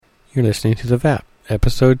You're listening to The VAP,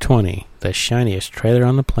 Episode 20, the shiniest trailer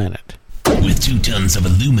on the planet. With 2 tons of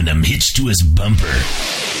aluminum hitched to his bumper,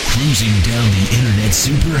 cruising down the internet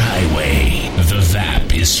superhighway, The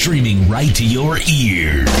VAP is streaming right to your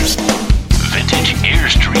ears. Vintage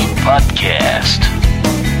Airstream Podcast.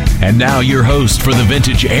 And now your host for the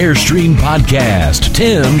Vintage Airstream Podcast,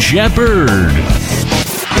 Tim Shepard.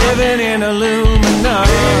 Living in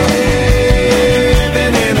Illuminati.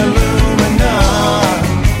 Living in Illuminati.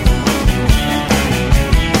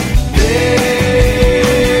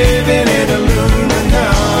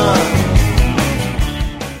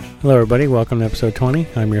 Hello everybody, welcome to episode 20.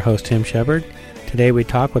 I'm your host Tim Shepard. Today we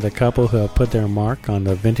talk with a couple who have put their mark on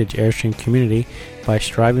the vintage Airstream community by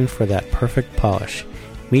striving for that perfect polish.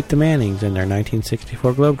 Meet the Mannings in their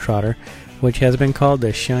 1964 Globetrotter, which has been called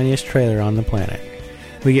the shiniest trailer on the planet.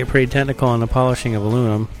 We get pretty technical on the polishing of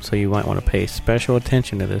aluminum, so you might want to pay special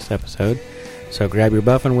attention to this episode. So grab your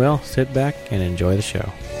buff and wheel, sit back, and enjoy the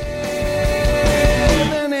show.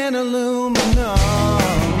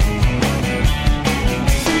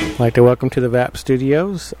 I'd like to welcome to the VAP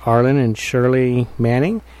Studios, Arlen and Shirley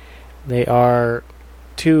Manning. They are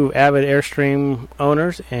 2 avid Airstream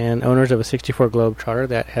owners and owners of a 64 Globetrotter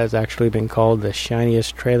that has actually been called the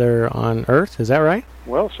shiniest trailer on Earth. Is that right?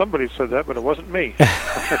 Well, somebody said that, but it wasn't me.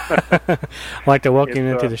 I'd like to welcome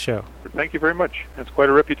you into the show. Thank you very much. It's quite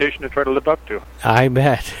a reputation to try to live up to. I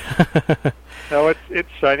bet. No,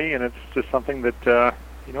 it's shiny, and it's just something that,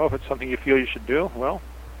 if it's something you feel you should do, well,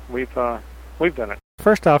 we've done it.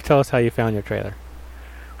 First off, tell us how you found your trailer.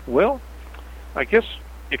 Well, I guess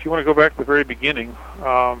if you want to go back to the very beginning,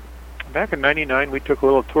 back in '99 we took a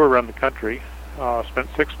little tour around the country, spent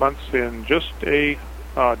 6 months in just a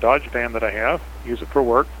Dodge van that I have, use it for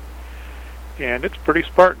work, and it's pretty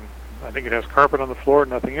Spartan. I think it has carpet on the floor,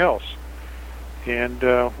 nothing else. And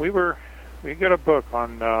we got a book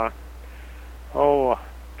on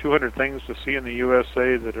 200 things to see in the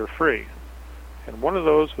USA that are free. And one of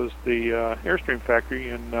those was the Airstream factory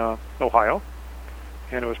in Ohio,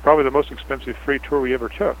 and it was probably the most expensive free tour we ever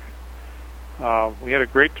took. We had a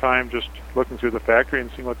great time just looking through the factory and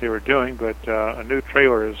seeing what they were doing, but a new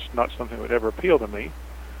trailer is not something that would ever appeal to me.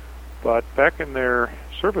 But back in their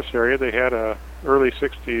service area, they had a early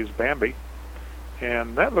 60s Bambi,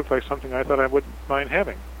 and that looked like something I thought I wouldn't mind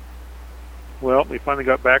having. Well, we finally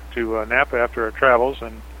got back to Napa after our travels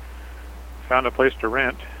and found a place to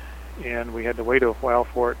rent, and we had to wait a while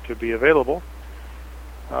for it to be available.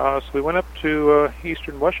 So we went up to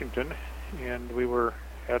eastern Washington, and we were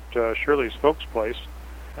at Shirley's folks' place.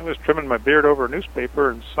 I was trimming my beard over a newspaper,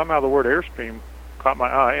 and somehow the word Airstream caught my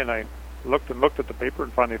eye, and I looked at the paper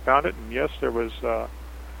and finally found it, and yes, there was a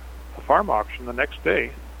farm auction the next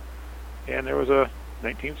day, and there was a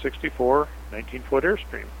 1964 19-foot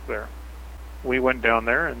Airstream there. We went down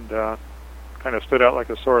there and kind of stood out like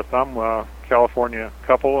a sore thumb, California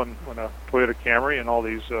couple and a Toyota Camry and all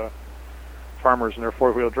these farmers in their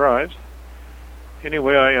 4-wheel drives.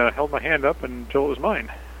 Anyway, I held my hand up until it was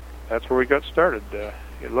mine. That's where we got started.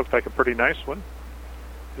 It looked like a pretty nice one.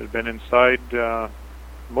 It had been inside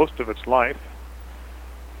most of its life,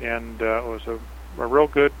 and it was a real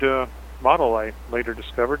good model. I later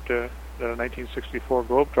discovered that a 1964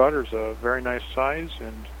 Globetrotter is a very nice size,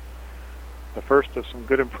 and the first of some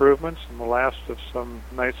good improvements and the last of some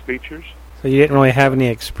nice features. So you didn't really have any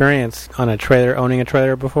experience on a trailer, owning a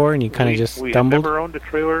trailer before, and you kind of just stumbled? We had never owned a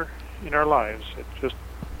trailer in our lives. It's just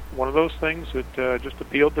one of those things that just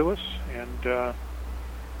appealed to us, and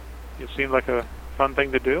it seemed like a fun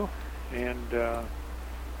thing to do, and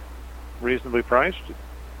reasonably priced, it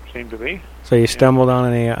seemed to be. So you stumbled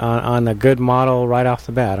on a good model right off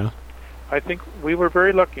the bat, huh? I think we were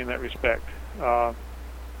very lucky in that respect.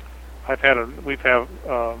 We've had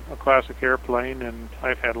a classic airplane, and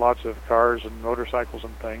I've had lots of cars and motorcycles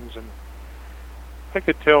and things, and I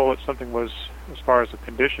could tell what something was as far as the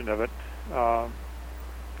condition of it.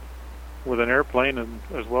 With an airplane and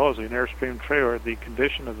as well as an Airstream trailer, the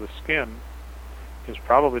condition of the skin is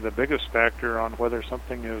probably the biggest factor on whether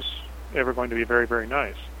something is ever going to be very, very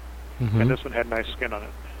nice. Mm-hmm. And this one had nice skin on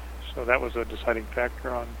it, so that was a deciding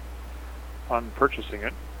factor on purchasing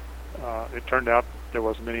it. It turned out there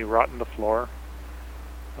wasn't any rot in the floor.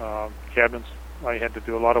 Cabinets, I had to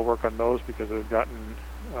do a lot of work on those because it had gotten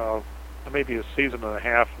maybe a season and a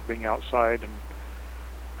half of being outside, and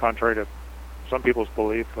contrary to some people's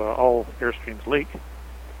belief, all Airstreams leak.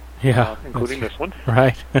 Yeah, including this one.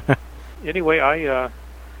 Right. Anyway, I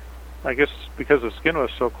guess because the skin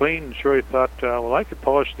was so clean, Shirley thought, well, I could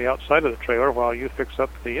polish the outside of the trailer while you fix up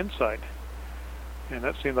the inside. And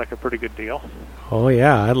that seemed like a pretty good deal. Oh,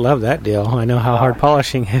 yeah, I love that deal. I know how hard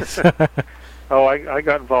polishing is. Oh, I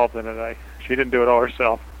got involved in it. She didn't do it all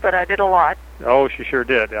herself. But I did a lot. Oh, she sure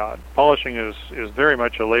did. Polishing is very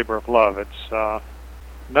much a labor of love. It's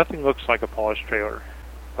nothing looks like a polished trailer,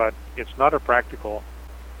 but it's not a practical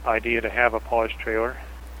idea to have a polished trailer.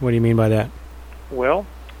 What do you mean by that? Well,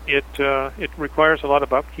 it requires a lot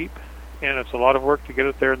of upkeep, and it's a lot of work to get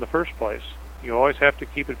it there in the first place. You always have to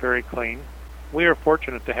keep it very clean. We are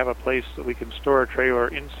fortunate to have a place that we can store a trailer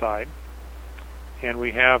inside, and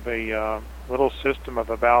we have a little system of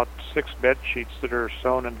about 6 bed sheets that are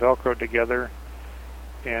sewn and Velcroed together,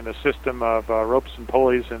 and a system of ropes and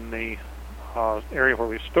pulleys in the area where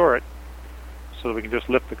we store it, so that we can just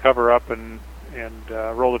lift the cover up and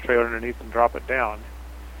roll the trailer underneath and drop it down.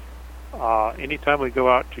 Anytime we go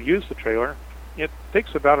out to use the trailer, it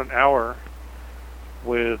takes about an hour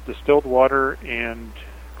with distilled water and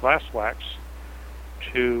glass wax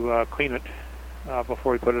to clean it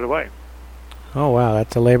before we put it away. Oh, wow,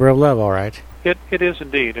 that's a labor of love, all right. It is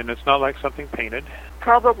indeed, and it's not like something painted.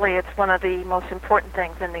 Probably it's one of the most important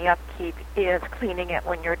things in the upkeep is cleaning it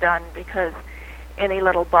when you're done, because any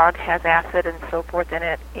little bug has acid and so forth in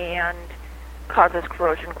it and causes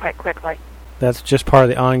corrosion quite quickly. That's just part of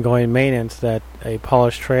the ongoing maintenance that a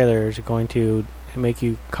polished trailer is going to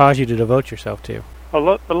cause you to devote yourself to. A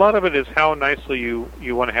lot of it is how nicely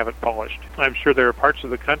you want to have it polished. I'm sure there are parts of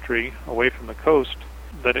the country away from the coast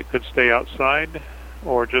that it could stay outside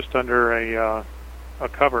or just under a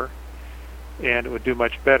cover, and it would do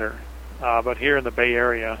much better. But here in the Bay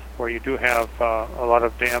Area, where you do have a lot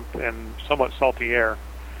of damp and somewhat salty air,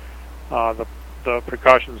 the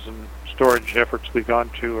precautions and storage efforts we've gone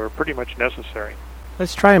to are pretty much necessary.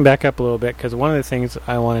 Let's try and back up a little bit, because one of the things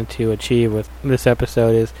I wanted to achieve with this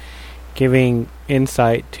episode is giving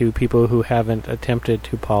insight to people who haven't attempted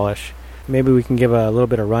to polish. Maybe we can give a little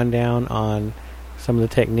bit of rundown on some of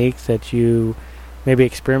the techniques that you maybe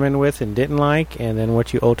experimented with and didn't like, and then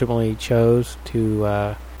what you ultimately chose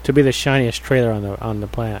to be the shiniest trailer on the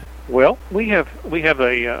planet. Well, we have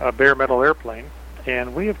a bare metal airplane,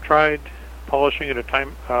 and we have tried polishing it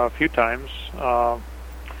a few times,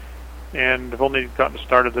 and have only gotten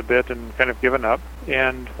started a bit and kind of given up.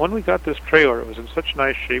 And when we got this trailer, it was in such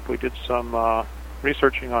nice shape. We did some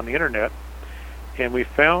researching on the internet, and we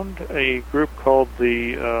found a group called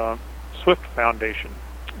the Swift Foundation.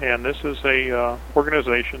 And this is a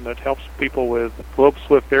organization that helps people with Globe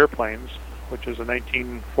Swift airplanes, which is a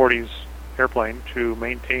 1940s airplane, to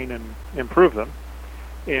maintain and improve them.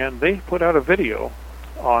 And they put out a video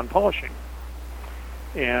on polishing.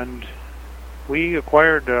 And we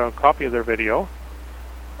acquired a copy of their video,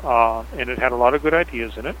 and it had a lot of good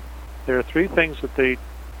ideas in it. There are 3 things that they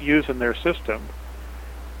use in their system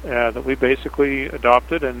that we basically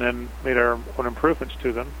adopted and then made our own improvements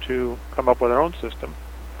to them to come up with our own system.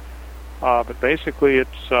 But basically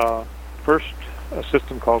it's first a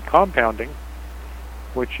system called compounding,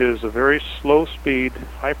 which is a very slow-speed,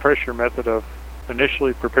 high-pressure method of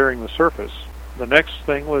initially preparing the surface. The next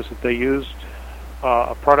thing was that they used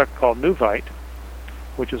a product called Nuvite,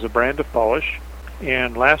 which is a brand of polish.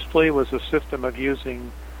 And lastly was a system of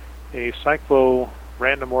using a Cyclo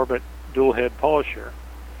random orbit dual head polisher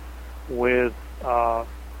with a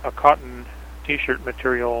cotton t-shirt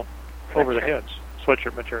material over the heads,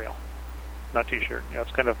 sweatshirt material, not t-shirt. Yeah,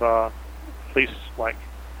 it's kind of fleece-like.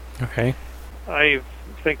 Okay. I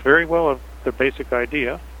think very well of the basic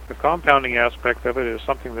idea. The compounding aspect of it is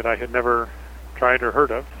something that I had never tried or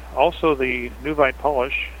heard of. Also, the Nuvite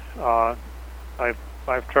polish,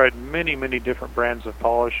 I've tried many different brands of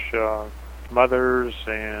polish, Mothers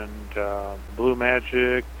and Blue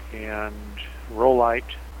Magic and Rollite.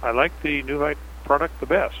 I like the Nuvite product the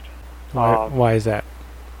best. Why is that?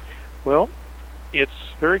 Well, it's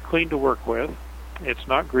very clean to work with. It's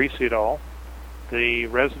not greasy at all. The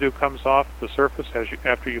residue comes off the surface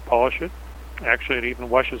after you polish it. Actually, it even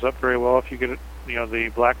washes up very well. If you get it,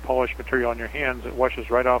 the black polish material on your hands, it washes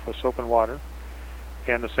right off with soap and water.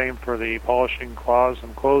 And the same for the polishing cloths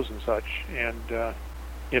and clothes and such. And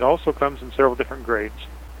it also comes in several different grades.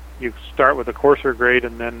 You start with a coarser grade,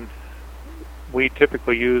 and then we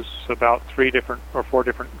typically use about 3 different or 4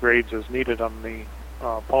 different grades as needed on the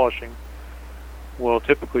polishing. We'll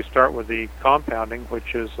typically start with the compounding,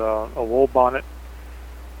 which is a wool bonnet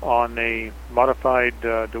on a modified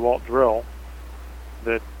DeWalt drill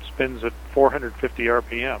that spins at 450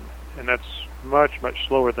 RPM, and that's much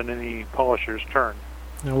slower than any polisher's turn.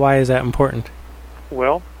 Now, why is that important?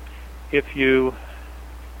 Well, if you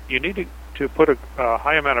need to put a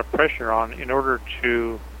high amount of pressure on in order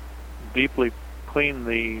to deeply clean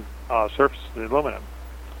the surface of the aluminum,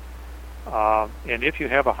 and if you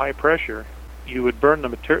have a high pressure, you would burn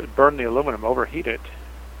the aluminum, overheat it,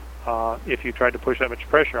 if you tried to push that much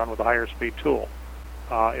pressure on with a higher speed tool.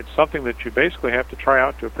 It's something that you basically have to try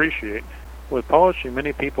out to appreciate. With polishing,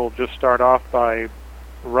 many people just start off by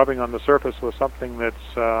rubbing on the surface with something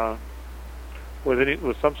that's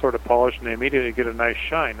with some sort of polish, and they immediately get a nice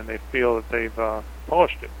shine, and they feel that they've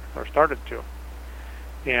polished it or started to.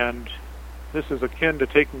 And this is akin to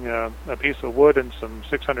taking a piece of wood and some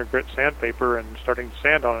 600 grit sandpaper and starting to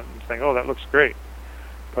sand on it and saying, "Oh, that looks great."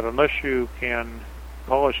 But unless you can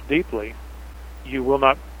polish deeply, you will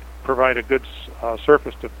not provide a good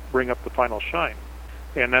surface to bring up the final shine.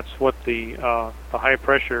 And that's what the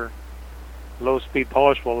high-pressure, low-speed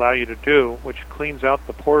polish will allow you to do, which cleans out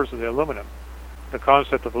the pores of the aluminum. The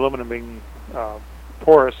concept of aluminum being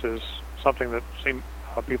porous is something that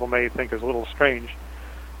people may think is a little strange,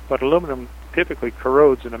 but aluminum typically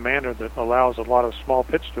corrodes in a manner that allows a lot of small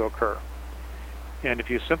pits to occur. And if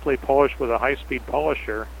you simply polish with a high-speed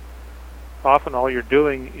polisher, often all you're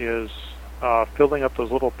doing is filling up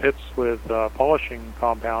those little pits with polishing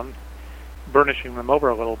compound, burnishing them over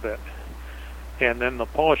a little bit, and then the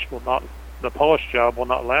polish job will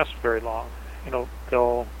not last very long.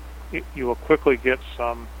 You will quickly get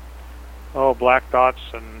some black dots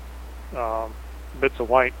and bits of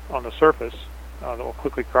white on the surface that will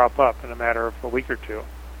quickly crop up in a matter of a week or two.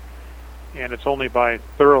 And it's only by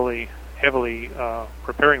heavily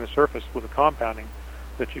preparing the surface with the compounding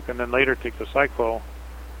that you can then later take the cyclo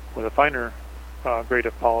with a finer grade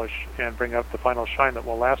of polish and bring up the final shine that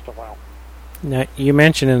will last a while. Now, you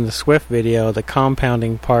mentioned in the Swift video the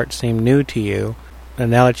compounding part seemed new to you,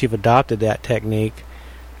 and now that you've adopted that technique,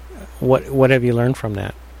 what have you learned from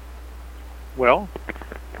that? Well,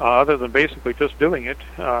 other than basically just doing it,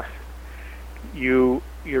 you're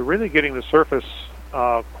really getting the surface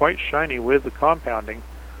quite shiny with the compounding,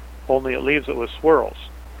 only it leaves it with swirls.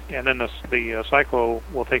 And then the cyclo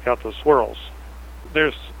will take out those swirls.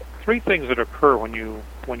 There's three things that occur when you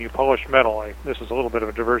polish metal. This is a little bit of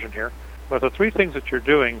a diversion here. But the three things that you're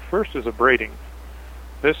doing, first is abrading.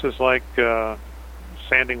 This is like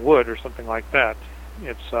sanding wood or something like that.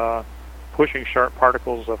 It's pushing sharp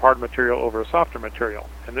particles of hard material over a softer material.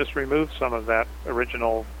 And this removes some of that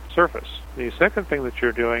original surface. The second thing that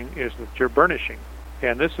you're doing is that you're burnishing.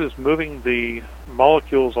 And this is moving the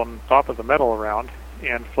molecules on top of the metal around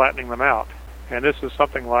and flattening them out. And this is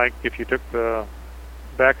something like if you took the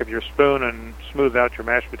back of your spoon and smoothed out your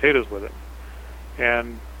mashed potatoes with it.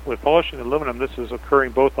 And with polishing aluminum, this is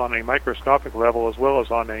occurring both on a microscopic level as well as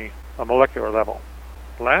on a molecular level.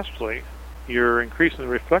 Lastly, you're increasing the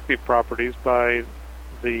reflective properties by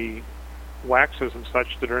the waxes and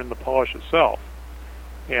such that are in the polish itself.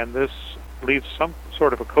 And this leaves some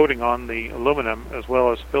sort of a coating on the aluminum as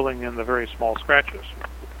well as filling in the very small scratches.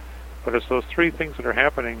 But it's those three things that are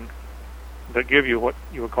happening that give you what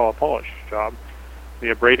you would call a polish job: the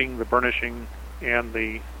abrading, the burnishing, and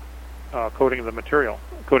the coating of the material,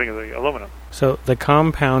 coating of the aluminum. So the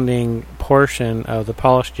compounding portion of the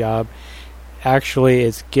polish job actually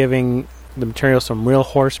is giving the material some real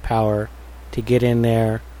horsepower to get in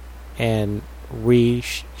there and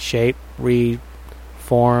reshape,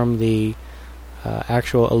 reform the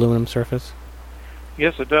actual aluminum surface?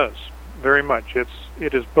 Yes, it does. Very much. It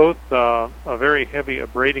is both a very heavy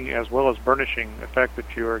abrading as well as burnishing effect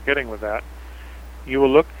that you are getting with that. You will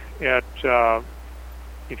look at,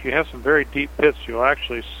 if you have some very deep pits, you'll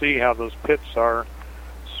actually see how those pits are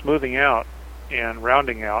smoothing out and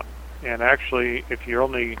rounding out. And actually, if you're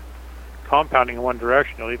only compounding in one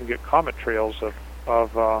direction, you'll even get comet trails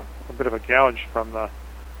of a bit of a gouge from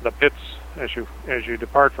the pits as you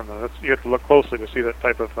depart from them. You have to look closely to see that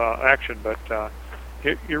type of action, but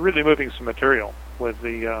you're really moving some material with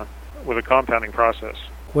the compounding process.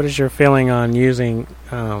 What is your feeling on using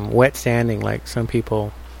wet sanding like some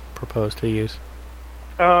people propose to use?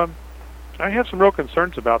 I have some real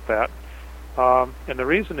concerns about that, and the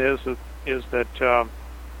reason is that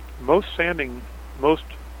most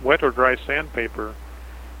wet or dry sandpaper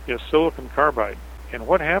is silicon carbide. And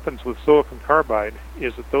what happens with silicon carbide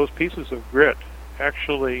is that those pieces of grit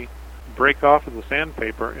actually break off of the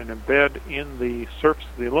sandpaper and embed in the surface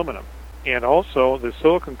of the aluminum. And also, the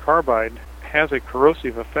silicon carbide has a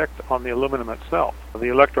corrosive effect on the aluminum itself. The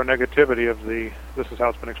electronegativity of this is how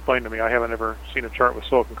it's been explained to me. I haven't ever seen a chart with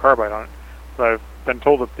silicon carbide on it, but I've been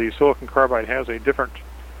told that the silicon carbide has a different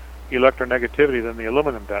electronegativity than the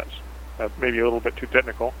aluminum does. Maybe a little bit too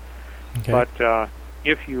technical. Okay. But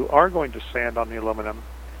if you are going to sand on the aluminum,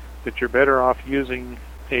 that you're better off using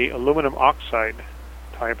a aluminum oxide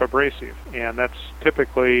type abrasive, and that's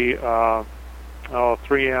typically 3M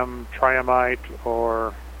triamite,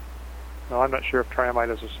 or no, I'm not sure if triamite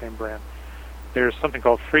is the same brand. There's something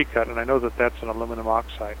called FreeCut, and I know that that's an aluminum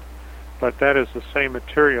oxide. but that is the same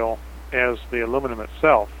material as the aluminum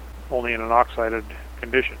itself, only in an oxided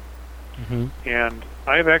condition. Mm-hmm. And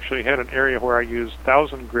I've actually had an area where I used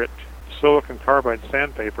 1,000 grit silicon carbide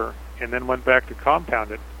sandpaper and then went back to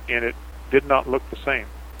compound it, and it did not look the same.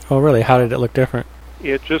 Oh, really? How did it look different?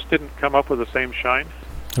 It just didn't come up with the same shine.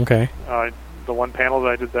 Okay. The one panel that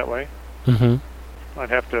I did that way. Mm-hmm. I'd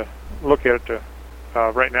have to look at it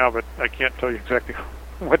right now, but I can't tell you exactly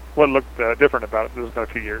what looked different about it. This has been a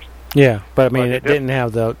few years. Yeah, but I mean, it didn't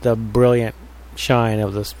have the brilliant shine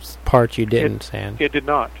of the parts you didn't sand. It did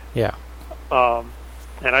not. Yeah.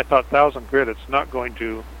 And I thought 1,000 grit, it's not going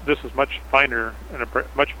to. This is much finer and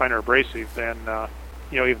much finer abrasive than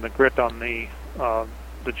even the grit on the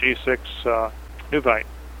G6 Nuvite.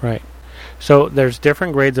 Right. So there's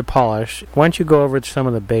different grades of polish. Why don't you go over some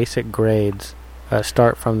of the basic grades?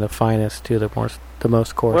 Start from the finest to the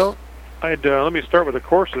most coarse. Well, let me start with the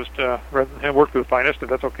coarsest rather than work with the finest, if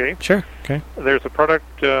that's okay. Sure. Okay. There's a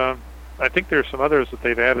product. I think there's some others that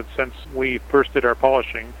they've added since we first did our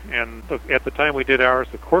polishing. And at the time we did ours,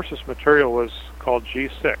 the coarsest material was called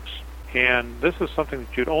G6. And this is something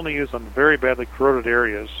that you'd only use on very badly corroded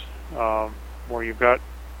areas where you've got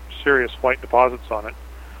serious white deposits on it,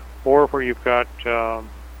 or where you've got a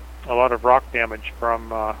lot of rock damage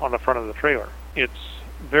from on the front of the trailer. It's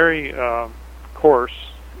very coarse,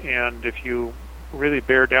 and if you really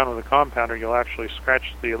bear down with a compounder, you'll actually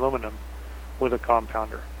scratch the aluminum with a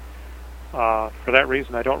compounder. For that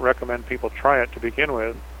reason, I don't recommend people try it to begin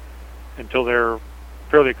with until they're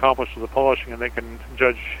fairly accomplished with the polishing and they can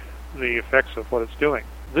judge the effects of what it's doing.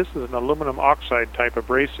 This is an aluminum oxide type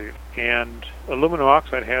abrasive, and aluminum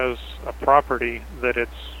oxide has a property that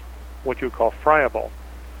it's what you would call friable,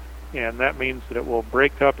 and that means that it will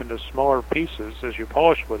break up into smaller pieces as you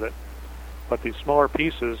polish with it, but these smaller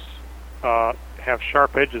pieces have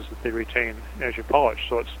sharp edges that they retain as you polish,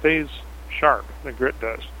 so it stays sharp, the grit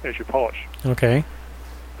does, as you polish. Okay.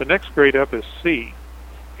 The next grade up is C,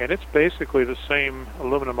 and it's basically the same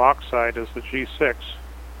aluminum oxide as the G6,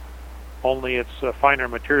 only it's a finer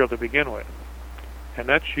material to begin with. And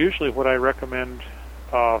that's usually what I recommend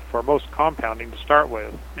for most compounding to start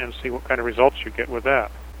with and see what kind of results you get with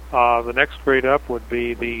that. The next grade up would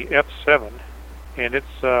be the F7, and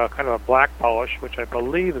it's kind of a black polish, which I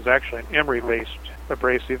believe is actually an emery-based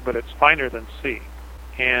abrasive, but it's finer than C.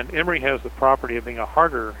 And emery has the property of being a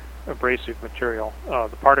harder abrasive material,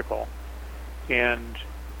 the particle, and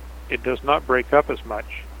it does not break up as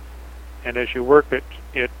much. And as you work it,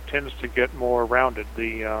 it tends to get more rounded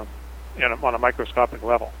on a microscopic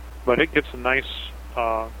level. But it gets a nice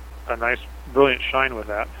brilliant shine with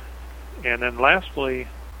that. And then lastly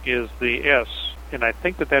is the S, and I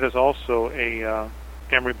think that is also a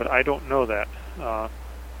emery, but I don't know that.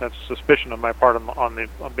 That's suspicion on my part on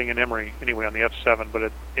being an emery anyway on the F7,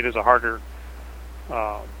 but it is a harder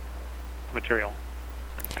material.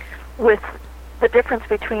 With the difference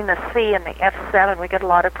between the C and the F7, we get a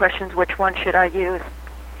lot of questions, which one should I use?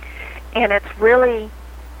 And it's really,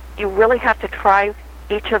 you really have to try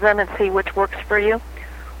each of them and see which works for you.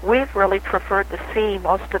 We've really preferred the C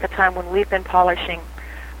most of the time when we've been polishing,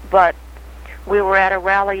 but we were at a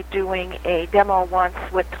rally doing a demo once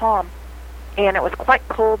with Tom, and it was quite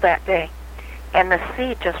cold that day, and the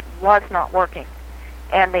C just was not working,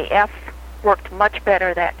 and the F worked much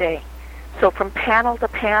better that day. So from panel to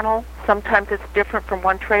panel, sometimes it's different from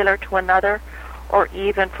one trailer to another, or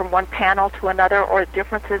even from one panel to another, or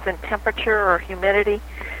differences in temperature or humidity.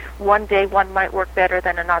 One day one might work better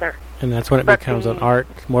than another. And that's when it becomes an art,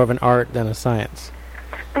 more of an art than a science.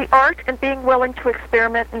 The art and being willing to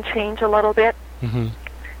experiment and change a little bit. Mm-hmm.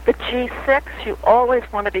 The G6 you always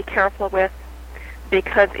want to be careful with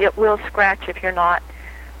because it will scratch if you're not.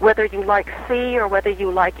 Whether you like C or whether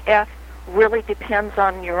you like F really depends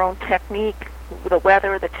on your own technique, the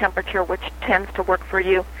weather, the temperature, which tends to work for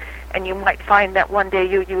you. And you might find that one day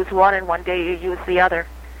you use one and one day you use the other.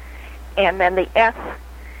 And then the S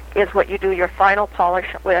is what you do your final polish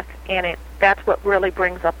with, and that's what really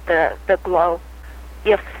brings up the glow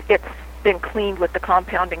if it's been cleaned with the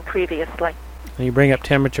compounding previously. And you bring up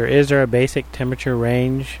temperature. Is there a basic temperature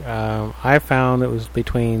range? I found it was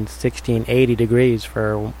between 60 and 80 degrees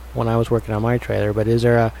for when I was working on my trailer, but is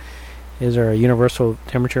there a universal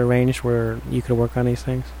temperature range where you could work on these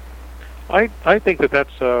things? I think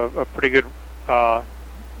that's a pretty good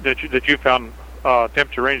that you found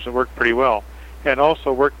temperature range that worked pretty well. And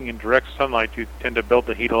also working in direct sunlight, you tend to build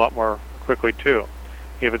the heat a lot more quickly too.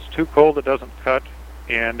 If it's too cold, it doesn't cut,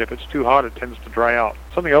 and if it's too hot, it tends to dry out.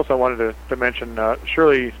 Something else I wanted to mention,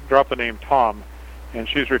 Shirley dropped the name Tom, and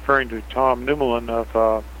she's referring to Tom Newmelin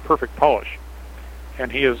of Perfect Polish.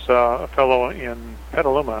 and he is a fellow in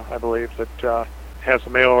Petaluma, I believe, that has a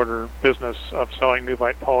mail-order business of selling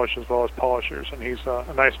Nuvite polish as well as polishers, and he's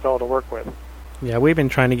a nice fellow to work with. Yeah, we've been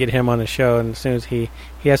trying to get him on the show, and as soon as he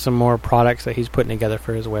has some more products that he's putting together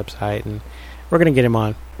for his website, and we're going to get him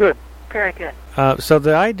on. Good. Very good. So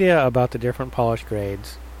the idea about the different polish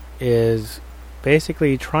grades is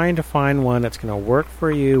basically trying to find one that's going to work for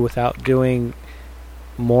you without doing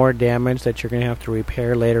more damage that you're going to have to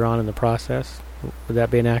repair later on in the process. Would that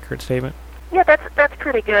be an accurate statement? Yeah, that's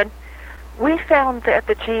pretty good. We found that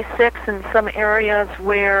the G6 in some areas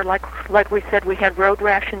where, like we said, we had road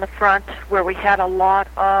rash in the front, where we had a lot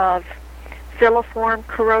of filiform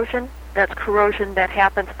corrosion. That's corrosion that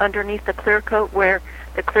happens underneath the clear coat, where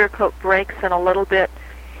the clear coat breaks and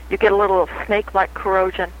you get a little snake-like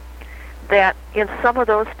corrosion. That in some of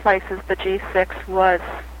those places the G6 was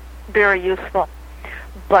very useful,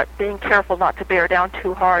 but being careful not to bear down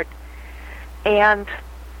too hard. And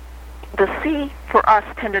the C for us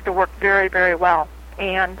tended to work very, very well.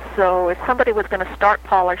 And so if somebody was going to start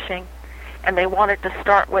polishing and they wanted to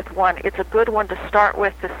start with one, it's a good one to start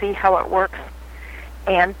with to see how it works.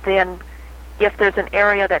 And then if there's an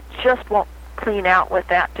area that just won't clean out with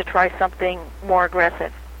that, to try something more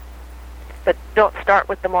aggressive. But don't start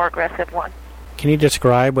with the more aggressive one. Can you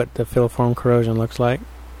describe what the filiform corrosion looks like?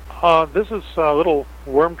 This is a little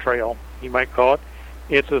worm trail, you might call it.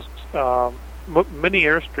 It's many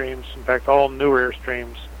Airstreams, in fact all newer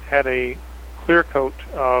Airstreams, had a clear coat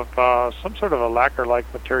of some sort of a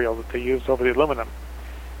lacquer-like material that they used over the aluminum.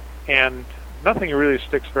 And nothing really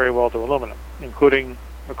sticks very well to aluminum, including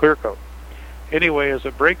the clear coat. Anyway, as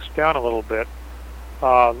it breaks down a little bit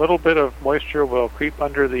of moisture will creep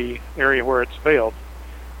under the area where it's failed.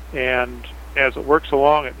 And as it works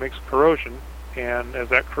along, it makes corrosion. And as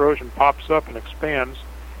that corrosion pops up and expands,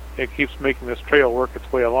 it keeps making this trail work its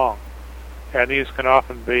way along. And these can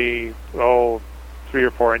often be, 3 or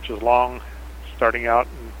 4 inches long, starting out,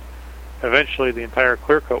 and eventually the entire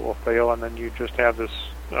clear coat will fail, and then you just have this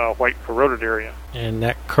white corroded area. And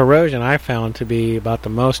that corrosion I found to be about the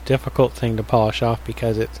most difficult thing to polish off,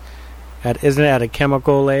 because isn't it at a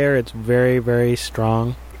chemical layer? It's very, very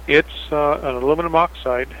strong. It's an aluminum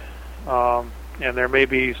oxide, and there may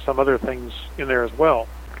be some other things in there as well.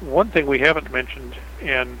 One thing we haven't mentioned,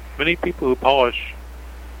 and many people who polish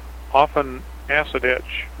often acid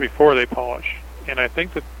etch before they polish. And I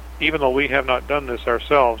think that even though we have not done this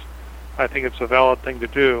ourselves, I think it's a valid thing to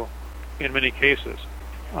do in many cases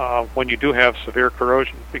when you do have severe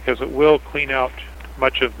corrosion, because it will clean out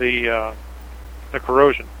much of the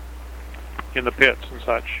corrosion in the pits and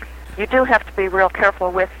such. You do have to be real careful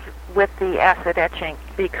with the acid etching,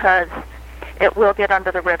 because it will get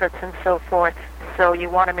under the rivets and so forth. So you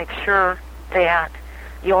want to make sure that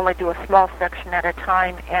you only do a small section at a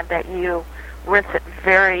time, and that you rinse it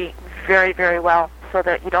very, very, very well, so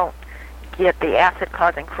that you don't get the acid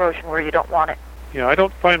causing corrosion where you don't want it. Yeah, I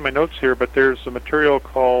don't find my notes here, but there's a material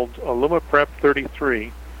called Alumaprep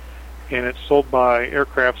 33, and it's sold by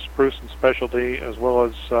Aircraft Spruce and Specialty, as well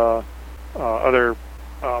as other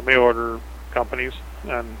mail-order companies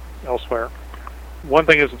and elsewhere. One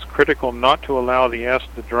thing is, it's critical not to allow the acid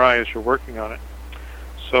to dry as you're working on it.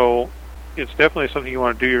 So it's definitely something you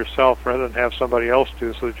want to do yourself rather than have somebody else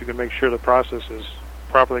do, so that you can make sure the process is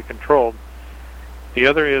properly controlled. The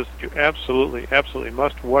other is you absolutely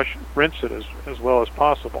must rinse it as well as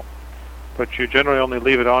possible. But you generally only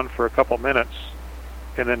leave it on for a couple minutes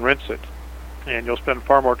and then rinse it. And you'll spend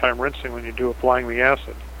far more time rinsing when you do applying the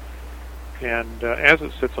acid. And as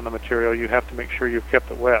it sits on the material, you have to make sure you've kept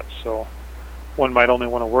it wet. So one might only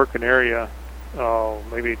want to work an area,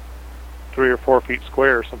 maybe 3 or 4 feet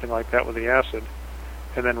square or something like that with the acid,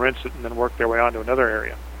 and then rinse it and then work their way onto another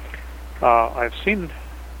area. I've seen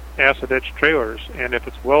acid etched trailers, and if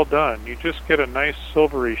it's well done, you just get a nice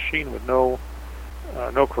silvery sheen with no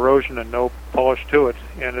corrosion and no polish to it,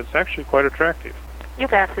 and it's actually quite attractive.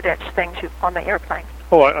 You've acid etched things on the airplane.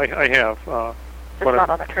 Oh, I have. Just not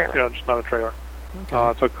on the trailer. Yeah, just not a trailer.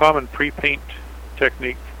 Okay. It's a common pre-paint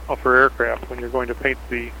technique for aircraft. When you're going to paint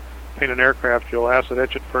an aircraft, you'll acid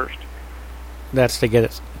etch it first. That's to get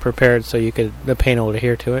it prepared so the paint will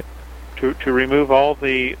adhere to it. To remove all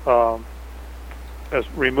the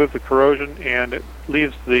remove the corrosion, and it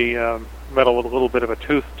leaves the metal with a little bit of a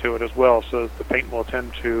tooth to it as well, so that the paint will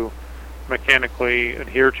tend to mechanically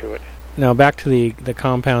adhere to it. Now back to the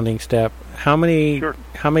compounding step. How many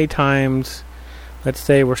times? Let's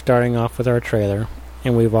say we're starting off with our trailer,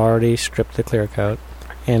 and we've already stripped the clear coat,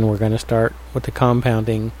 and we're going to start with the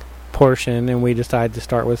compounding portion, and we decide to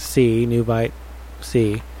start with C, Nuvite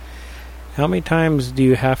C. How many times do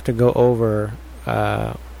you have to go over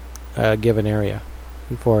a given area?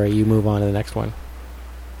 before you move on to the next one?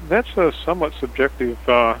 That's a somewhat subjective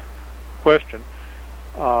question.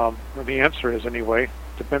 The answer is, anyway,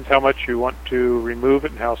 depends how much you want to remove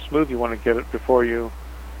it and how smooth you want to get it before you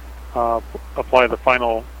apply the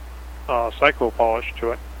final cyclo polish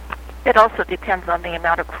to it. It also depends on the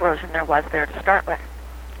amount of corrosion there was there to start with.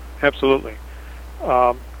 Absolutely.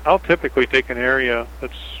 I'll typically take an area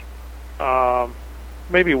that's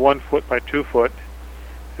maybe 1 foot by 2 foot,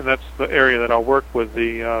 and that's the area that I'll work with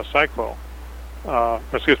the cyclo.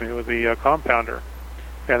 With the compounder,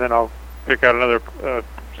 and then I'll pick out another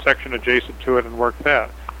section adjacent to it and work that.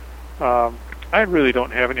 I really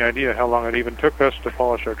don't have any idea how long it even took us to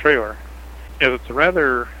polish our trailer. It's a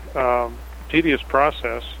rather tedious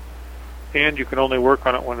process, and you can only work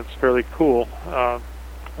on it when it's fairly cool.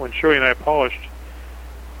 When Shirley and I polished,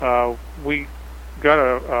 we got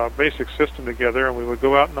a basic system together, and we would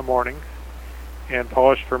go out in the morning and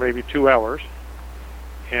polish for maybe 2 hours,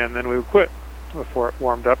 and then we would quit before it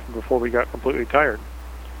warmed up and before we got completely tired.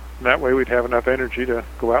 And that way we'd have enough energy to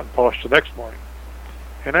go out and polish the next morning.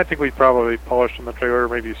 And I think we probably polished on the trailer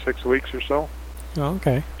maybe 6 weeks or so. Oh,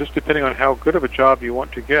 okay. Just depending on how good of a job you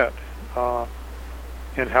want to get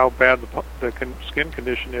and how bad the skin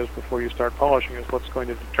condition is before you start polishing is what's going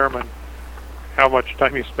to determine how much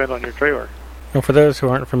time you spend on your trailer. Well, for those who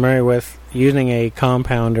aren't familiar with using a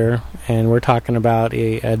compounder, and we're talking about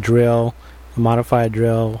a drill, a modified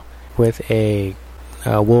drill with a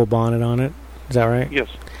wool bonnet on it. Is that right? Yes.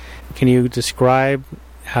 Can you describe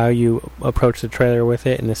how you approach the trailer with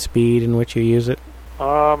it and the speed in which you use it?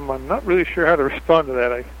 I'm not really sure how to respond to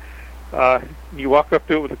that. You walk up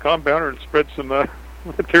to it with a compounder and spread some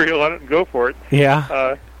material on it and go for it.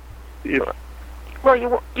 Yeah. Well,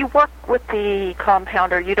 you work with the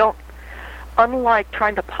compounder. You don't, unlike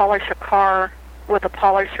trying to polish a car with a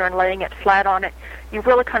polisher and laying it flat on it, you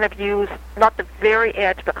really kind of use not the very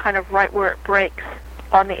edge, but kind of right where it breaks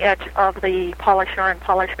on the edge of the polisher and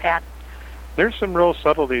polish pad. There's some real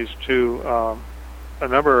subtleties to a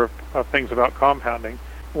number of things about compounding.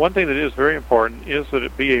 One thing that is very important is that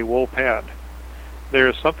it be a wool pad.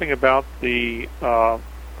 There's something about the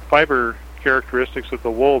fiber characteristics of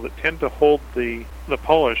the wool that tend to hold the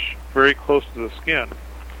polish very close to the skin.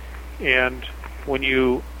 And when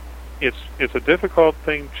it's a difficult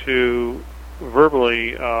thing to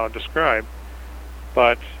verbally describe,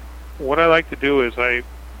 but what I like to do is I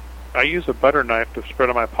use a butter knife to spread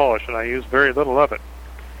on my polish, and I use very little of it.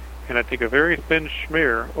 And I take a very thin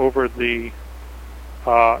smear over the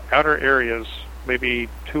outer areas, maybe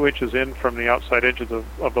 2 inches in from the outside edge of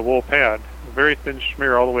the wool pad, a very thin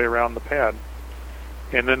smear all the way around the pad.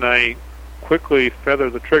 And then I quickly feather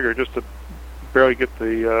the trigger just to barely get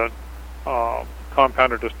the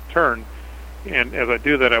compounder to turn. And as I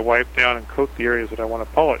do that, I wipe down and coat the areas that I want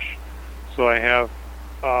to polish. So I have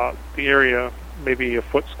the area maybe a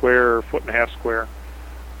foot square or 1.5 foot square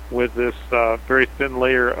with this very thin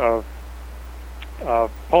layer of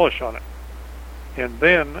polish on it. And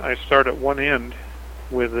then I start at one end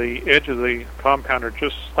with the edge of the compounder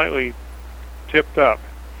just slightly tipped up,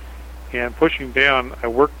 and pushing down,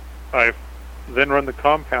 I then run the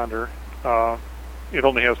compounder. It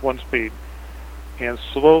only has one speed, and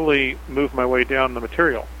slowly move my way down the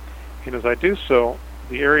material. And as I do so,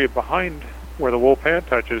 the area behind where the wool pad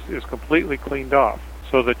touches is completely cleaned off,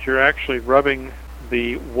 so that you're actually rubbing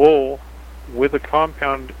the wool with the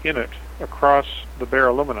compound in it across the bare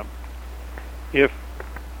aluminum. If,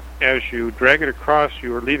 as you drag it across,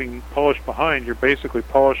 you are leaving polish behind, you're basically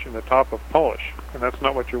polishing the top of polish, and that's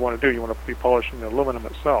not what you want to do. You want to be polishing the aluminum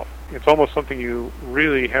itself. It's almost something you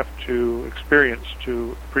really have to experience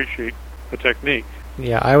to appreciate the technique.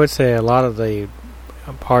 Yeah, I would say a lot of the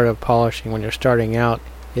part of polishing when you're starting out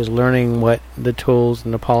is learning what the tools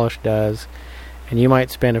and the polish does, and you might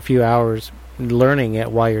spend a few hours learning it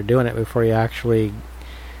while you're doing it before it actually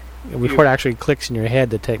clicks in your head,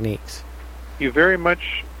 the techniques. You very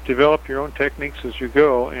much develop your own techniques as you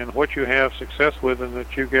go, and what you have success with and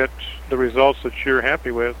that you get the results that you're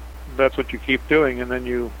happy with, that's what you keep doing, and then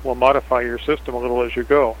you will modify your system a little as you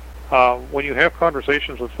go. When you have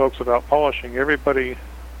conversations with folks about polishing, everybody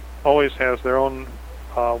always has their own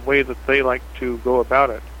way that they like to go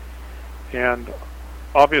about it. And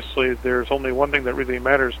obviously there's only one thing that really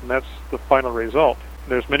matters, and that's the final result.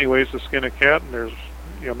 There's many ways to skin a cat, and there's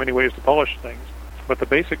many ways to polish things. But the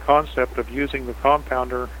basic concept of using the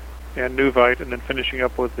compounder and Nuvite and then finishing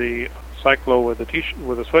up with the cyclo with the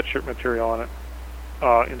sweatshirt material on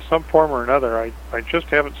it, in some form or another, I just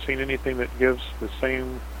haven't seen anything that gives the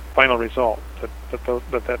same final result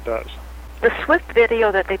that does. The Swift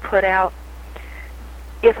video that they put out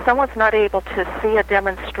if someone's not able to see a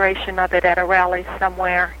demonstration of it at a rally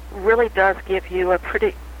somewhere, really does give you a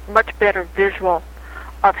pretty much better visual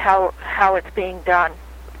of how it's being done.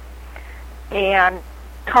 And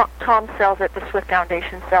Tom sells it, the Swift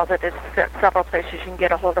Foundation sells it. There's several places you can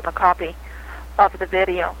get a hold of a copy of the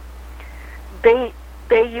video. They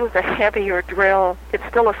use a heavier drill. It's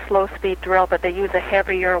still a slow-speed drill, but they use a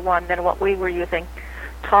heavier one than what we were using.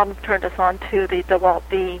 Tom turned us on to the DeWalt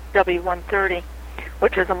DW130,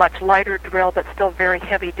 which is a much lighter drill, but still very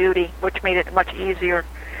heavy-duty, which made it much easier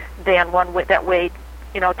than one that weighed,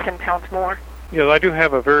 10 pounds more. Yes, I do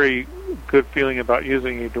have a very good feeling about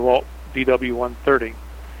using a DeWalt DW130.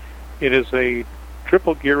 It is a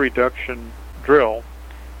triple gear reduction drill,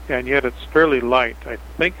 and yet it's fairly light. I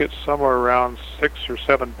think it's somewhere around 6 or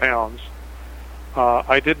 7 pounds.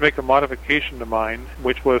 I did make a modification to mine,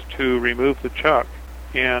 which was to remove the chuck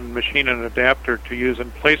and machine an adapter to use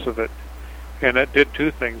in place of it. And that did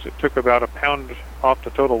two things. It took about 1 pound off the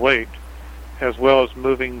total weight, as well as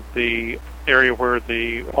moving the area where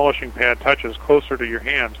the polishing pad touches closer to your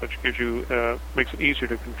hands, which gives you makes it easier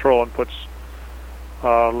to control and puts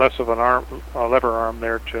less of a lever arm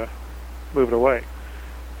there to move it away.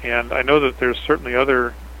 And I know that there's certainly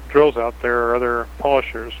other drills out there or other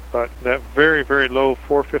polishers, but that very, very low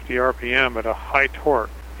 450 RPM at a high torque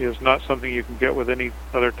is not something you can get with any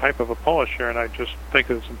other type of a polisher, and I just think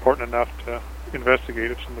it's important enough to investigate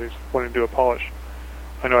if somebody's wanting to do a polish.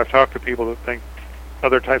 I know I've talked to people that think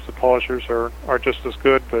other types of polishers are just as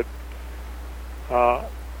good, but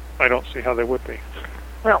I don't see how they would be.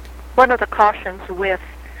 Well, one of the cautions with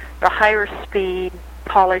the higher speed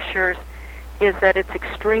polishers is that it's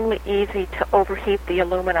extremely easy to overheat the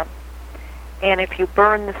aluminum. And if you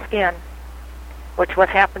burn the skin, which what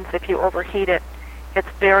happens if you overheat it, it's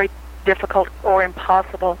very difficult or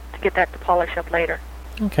impossible to get that to polish up later.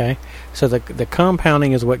 Okay, so the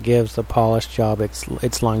compounding is what gives the polish job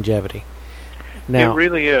its longevity. Now, it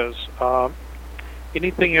really is.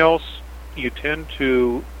 Anything else, you tend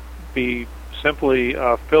to be simply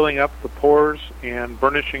filling up the pores and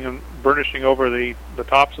burnishing over the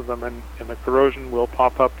tops of them, and the corrosion will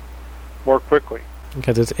pop up more quickly.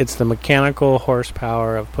 Because it's the mechanical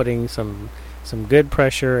horsepower of putting some good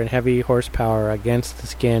pressure and heavy horsepower against the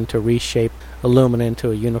skin to reshape aluminum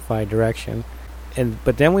into a unified direction.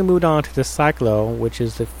 But then we moved on to the cyclo, which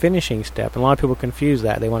is the finishing step. And a lot of people confuse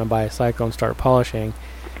that. They want to buy a cyclo and start polishing,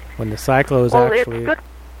 when the cyclo is actually... Go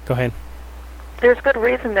ahead. There's good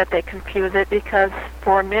reason that they confuse it, because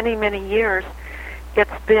for many, many years,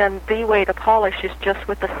 it's been the way to polish is just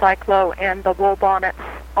with the cyclo and the wool bonnets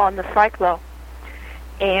on the cyclo.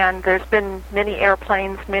 And there's been many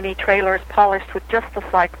airplanes, many trailers polished with just the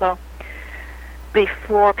cyclo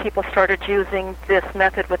before people started using this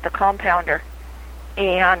method with the compounder.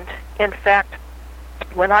 And in fact,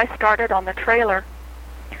 when I started on the trailer,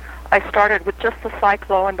 I started with just the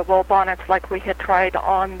cyclo and the wool bonnets like we had tried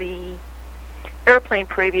on the airplane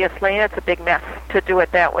previously, and it's a big mess to do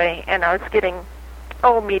it that way, and I was getting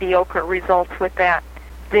mediocre results with that.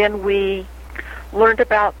 Then we learned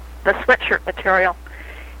about the sweatshirt material.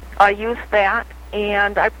 I used that,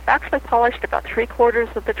 and I actually polished about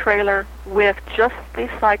 3/4 of the trailer with just the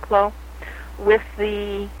cyclo with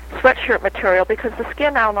the sweatshirt material, because the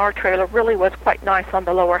skin on our trailer really was quite nice on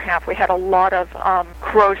the lower half. We had a lot of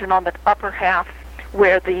corrosion on the upper half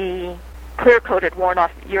where the clear coat had worn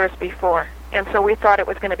off years before. And so we thought it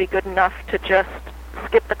was going to be good enough to just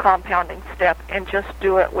skip the compounding step and just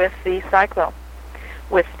do it with the cyclo,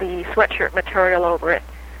 with the sweatshirt material over it.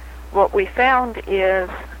 What we found is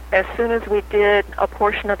as soon as we did a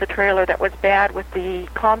portion of the trailer that was bad with the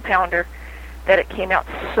compounder, that it came out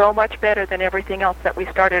so much better than everything else that we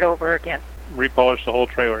started over again. Repolished the whole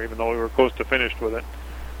trailer, even though we were close to finished with it.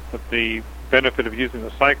 But the benefit of using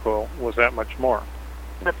the cyclo was that much more.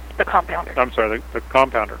 The compounder. I'm sorry, the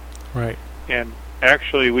compounder. Right. And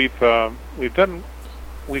actually, we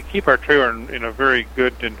keep our trailer in a very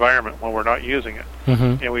good environment when we're not using it.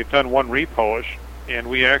 Mm-hmm. And we've done one repolish, and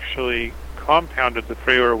we actually compounded the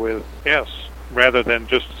trailer with S rather than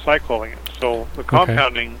just cycloing it. So the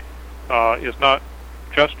compounding is not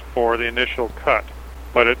just for the initial cut,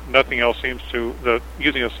 but nothing else seems to.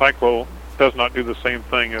 Using a cyclo does not do the same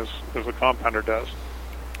thing as a compounder does.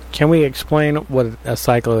 Can we explain what a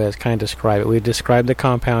cyclo is? Kind of describe it. We described the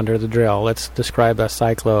compounder, the drill. Let's describe a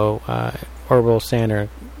cyclo orbital sander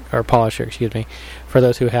or polisher, for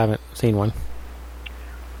those who haven't seen one.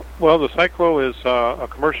 Well, the cyclo is a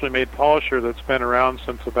commercially made polisher that's been around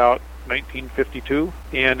since about 1952,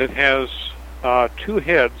 and it has two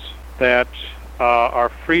heads that are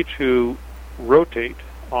free to rotate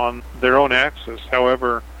on their own axis.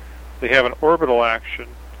 However, they have an orbital action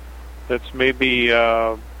that's maybe,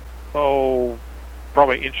 probably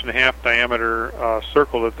 1.5 inch diameter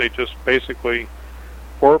circle that they just basically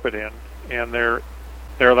orbit in, and they're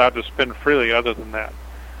allowed to spin freely other than that.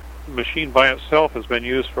 The machine by itself has been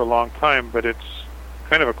used for a long time, but it's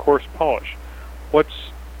kind of a coarse polish.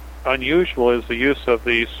 What's unusual is the use of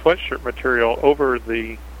the sweatshirt material over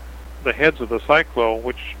the heads of the cyclo,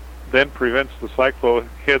 which then prevents the cyclo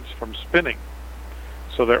heads from spinning.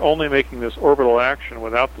 So they're only making this orbital action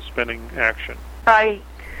without the spinning action. By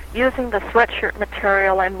using the sweatshirt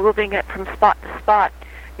material and moving it from spot to spot,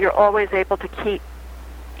 you're always able to keep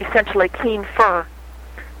essentially clean fur,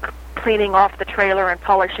 cleaning off the trailer and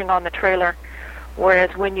polishing on the trailer,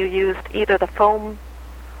 whereas when you used either the foam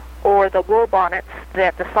or the wool bonnets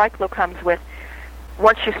that the cyclo comes with,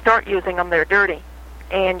 once you start using them, they're dirty,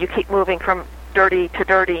 and you keep moving from dirty to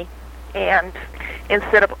dirty, and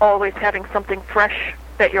instead of always having something fresh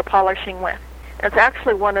that you're polishing with. It's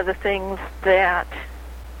actually one of the things that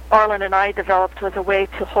Arlen and I developed was a way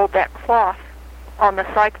to hold that cloth on the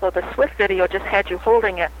cyclo. The Swift video just had you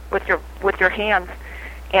holding it with your hands,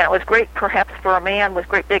 and it was great perhaps for a man with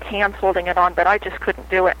great big hands holding it on, but I just couldn't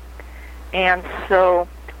do it. And so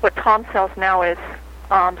what Tom sells now is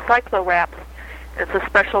cyclo wraps. It's a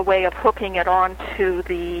special way of hooking it onto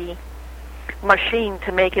the machine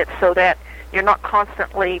to make it so that you're not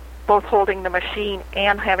constantly both holding the machine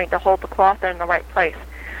and having to hold the cloth in the right place.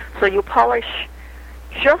 So you polish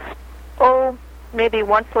just, maybe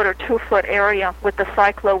 1 foot or 2 foot area with the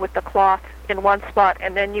cyclo with the cloth in one spot,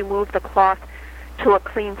 and then you move the cloth to a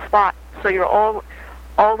clean spot. So you're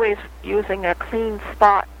always using a clean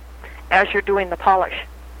spot as you're doing the polish.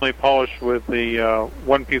 Only polish with the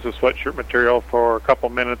one piece of sweatshirt material for a couple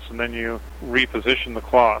minutes, and then you reposition the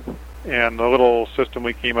cloth. And the little system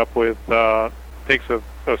we came up with takes a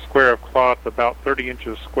square of cloth about 30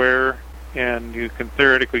 inches square, and you can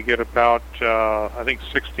theoretically get about,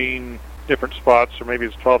 16 different spots, or maybe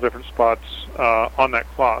it's 12 different spots on that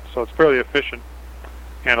cloth. So it's fairly efficient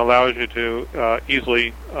and allows you to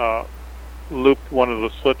easily loop one of the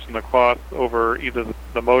slits in the cloth over either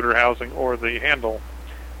the motor housing or the handle,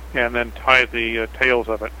 and then tie the tails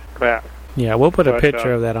of it back. Yeah, we'll put a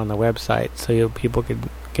picture of that on the website so people could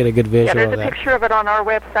get a good visual of that. Yeah, there's a picture of it on our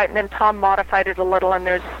website, and then Tom modified it a little, and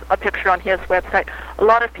there's a picture on his website. A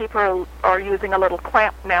lot of people are using a little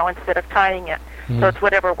clamp now instead of tying it, so it's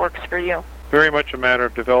whatever works for you. Very much a matter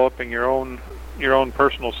of developing your own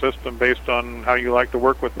personal system based on how you like to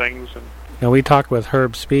work with things. And now, we talked with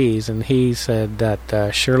Herb Spees, and he said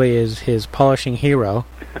that Shirley is his polishing hero.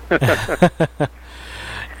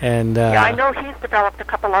 And yeah, I know he's developed a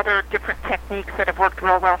couple other different techniques that have worked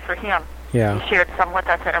real well for him. Yeah. He shared some with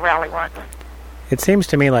us at a rally once. It seems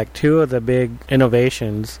to me like two of the big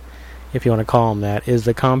innovations, if you want to call them that, is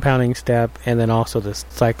the compounding step and then also the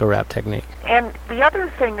cyclo wrap technique. And the other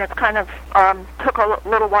thing that's kind of took a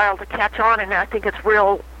little while to catch on, and I think it's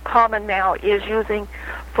real common now, is using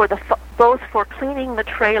both for cleaning the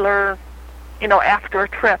trailer, after a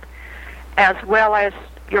trip, as well as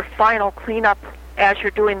your final cleanup as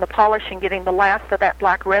you're doing the polishing, getting the last of that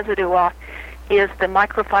black residue off, is the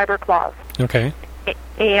microfiber cloths. Okay.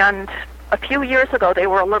 And a few years ago, they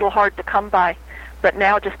were a little hard to come by, but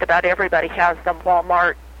now just about everybody has them.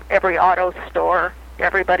 Walmart, every auto store,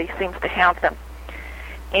 everybody seems to have them.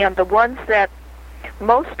 And the ones that,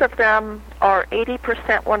 most of them are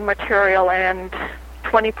 80% one material and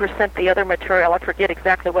 20% the other material. I forget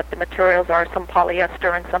exactly what the materials are, some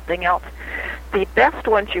polyester and something else. The best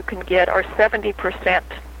ones you can get are 70%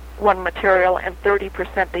 one material and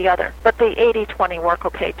 30% the other. But the 80-20 work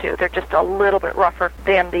okay too. They're just a little bit rougher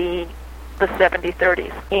than the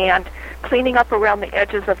 70-30s. And cleaning up around the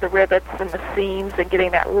edges of the rivets and the seams and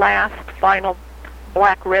getting that last final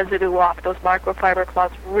black residue off, those microfiber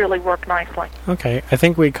cloths really work nicely. Okay, I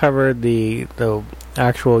think we covered the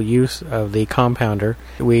actual use of the compounder.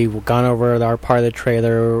 We've gone over our part of the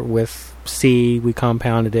trailer with C. We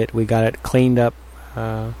compounded it. We got it cleaned up,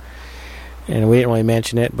 and we didn't really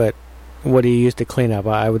mention it, but what do you use to clean up?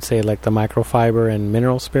 I would say like the microfiber and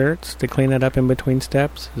mineral spirits to clean it up in between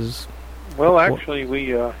steps. Well, actually, we...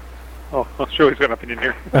 Shirley's got an opinion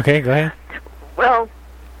here. Okay, go ahead. Well,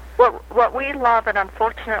 what we love, and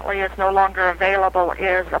unfortunately is no longer available,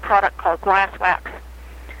 is a product called glass wax.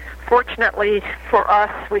 Fortunately for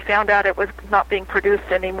us, we found out it was not being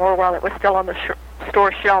produced anymore while it was still on the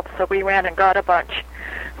store shelf, so we ran and got a bunch.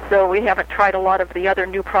 So we haven't tried a lot of the other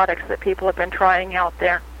new products that people have been trying out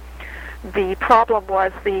there. The problem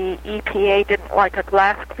was the EPA didn't like a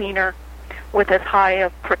glass cleaner with as high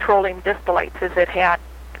of petroleum distillates as it had.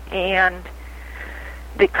 And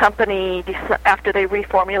the company, after they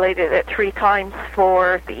reformulated it 3 times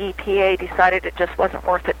for the EPA, decided it just wasn't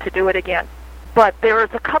worth it to do it again. But there's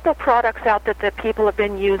a couple products out that people have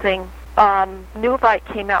been using. Nuvite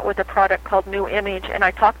came out with a product called New Image, and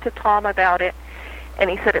I talked to Tom about it, and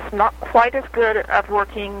he said it's not quite as good of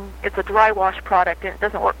working. It's a dry wash product, and it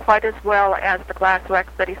doesn't work quite as well as the glass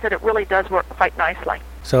wax, but he said it really does work quite nicely.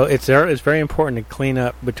 So it's very important to clean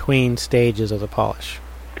up between stages of the polish.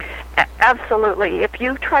 Absolutely. If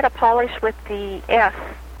you try to polish with the S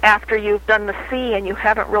after you've done the C and you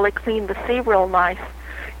haven't really cleaned the C real nice,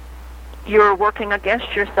 you're working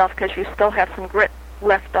against yourself because you still have some grit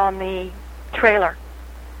left on the trailer.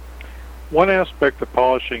 One aspect of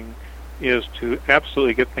polishing is to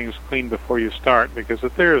absolutely get things clean before you start, because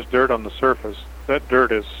if there is dirt on the surface, that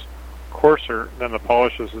dirt is coarser than the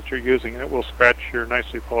polishes that you're using, and it will scratch your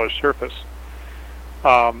nicely polished surface.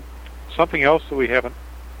 Something else that we haven't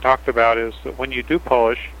talked about is that when you do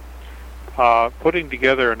polish, putting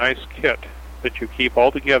together a nice kit that you keep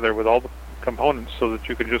all together with all the components so that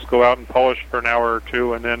you can just go out and polish for an hour or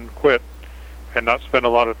 2 and then quit and not spend a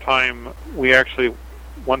lot of time.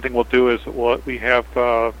 One thing we'll do is we have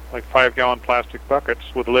like 5-gallon plastic buckets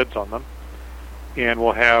with lids on them, and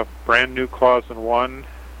we'll have brand new cloths in one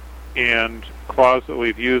and cloths that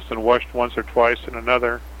we've used and washed once or twice in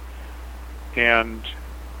another, and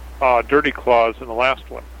dirty cloths in the last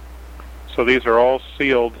one. So these are all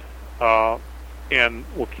sealed, and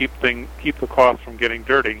will keep the cloth from getting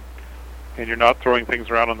dirty, and you're not throwing things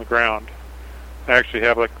around on the ground. I actually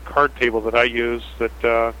have like a card table that I use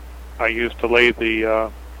I use to lay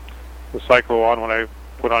the cyclo on when I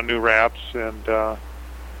put on new wraps and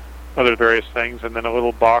other various things, and then a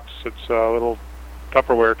little box. It's a little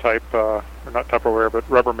Tupperware type, or not Tupperware, but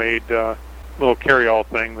Rubbermaid little carry-all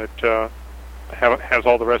thing that has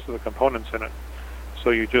all the rest of the components in it. So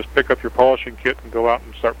you just pick up your polishing kit and go out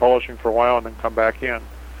and start polishing for a while and then come back in.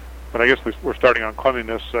 But I guess we're starting on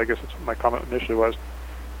cleanliness. I guess that's what my comment initially was.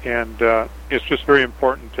 And it's just very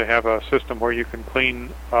important to have a system where you can clean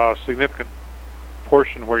a significant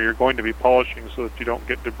portion where you're going to be polishing so that you don't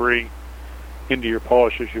get debris into your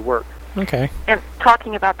polish as you work. Okay. And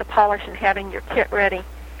talking about the polish and having your kit ready,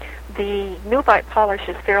 the Nuvite polish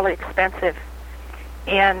is fairly expensive,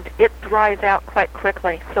 and it dries out quite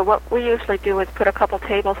quickly. So what we usually do is put a couple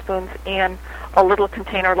tablespoons in a little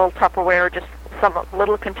container, a little Tupperware, just some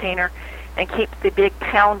little container, and keep the big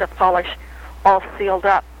pound of polish all sealed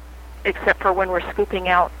up, except for when we're scooping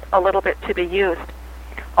out a little bit to be used.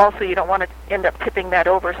 Also, you don't want to end up tipping that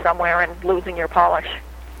over somewhere and losing your polish.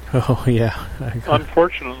 Oh, yeah.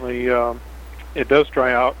 Unfortunately, it does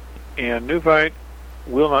dry out, and Nuvite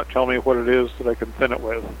will not tell me what it is that I can thin it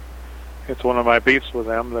with. It's one of my beefs with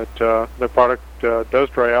them that their product does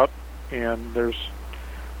dry out, and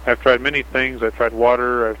I've tried many things. I've tried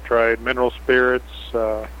water, I've tried mineral spirits,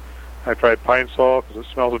 I've tried Pine Sol because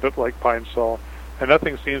it smells a bit like Pine Sol, and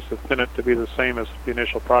nothing seems to thin it to be the same as the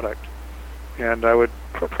initial product. And I would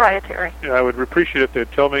appreciate if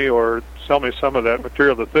they'd tell me or sell me some of that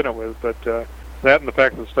material to thin it with, but that and the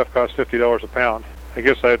fact that the stuff costs $50 a pound. I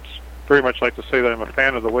guess I'd very much like to say that I'm a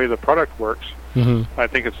fan of the way the product works. Mm-hmm. I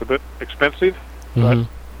think it's a bit expensive, mm-hmm. but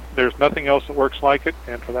there's nothing else that works like it,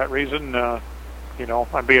 and for that reason,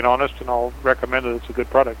 I'm being honest, and I'll recommend that it's a good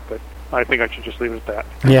product, but I think I should just leave it at that.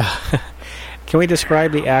 Yeah. Can we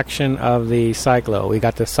describe the action of the cyclo? We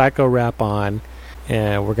got the cyclo wrap on,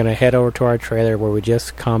 and we're going to head over to our trailer where we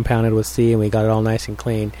just compounded with C, and we got it all nice and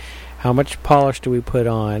clean. How much polish do we put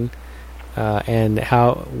on, and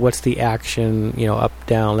what's the action, up,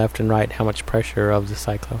 down, left, and right, how much pressure of the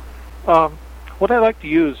cyclo? What I like to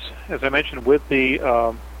use, as I mentioned, with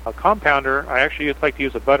the compounder, I actually like to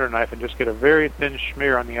use a butter knife and just get a very thin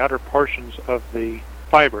smear on the outer portions of the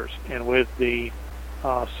fibers. And with the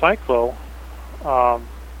cyclo,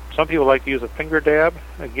 some people like to use a finger dab.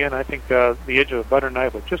 Again, I think the edge of a butter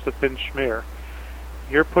knife with just a thin smear.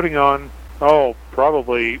 You're putting on,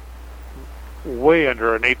 probably way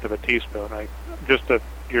under 1/8 of a teaspoon.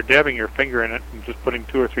 You're dabbing your finger in it and just putting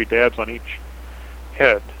 2 or 3 dabs on each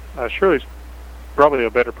head. Shirley's probably a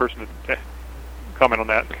better person to comment on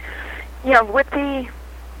that. Yeah, with the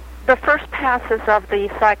first passes of the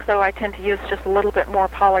cyclo, I tend to use just a little bit more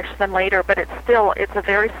polish than later, but it's a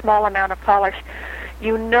very small amount of polish.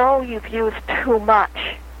 You've used too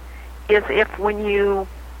much is if when you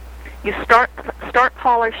start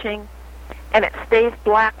polishing and it stays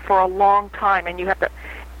black for a long time, and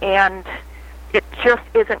and it just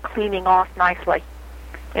isn't cleaning off nicely.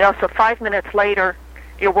 So 5 minutes later,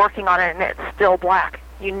 you're working on it and it's still black.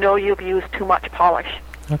 You've used too much polish.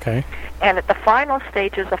 Okay. And at the final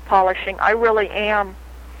stages of polishing, I really am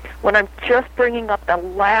when I'm just bringing up the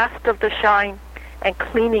last of the shine and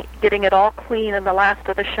cleaning, getting it all clean and the last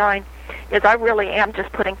of the shine, is I really am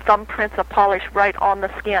just putting thumbprints of polish right on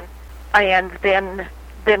the skin, and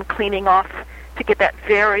then cleaning off to get that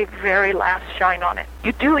very, very last shine on it.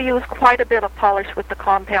 You do use quite a bit of polish with the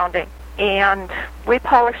compounding, and we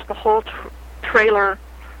polished the whole trailer,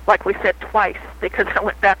 like we said, twice, because I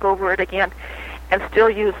went back over it again and still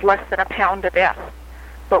used less than a pound of S.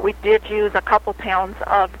 But we did use a couple pounds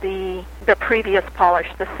of the previous polish,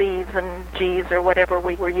 the C's and G's or whatever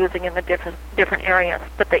we were using in the different areas.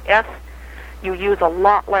 But the S, you use a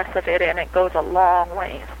lot less of it, and it goes a long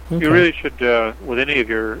ways. Okay. You really should, with any of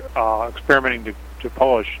your experimenting to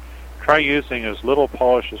polish, try using as little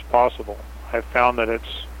polish as possible. I've found that it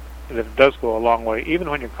does go a long way, even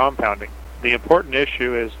when you're compounding. The important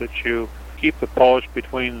issue is that you keep the polish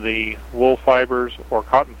between the wool fibers or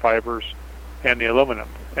cotton fibers and the aluminum,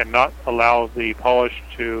 and not allow the polish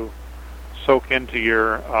to soak into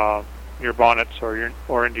your bonnets or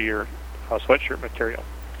into your sweatshirt material.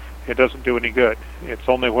 It doesn't do any good. It's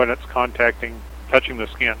only when it's touching the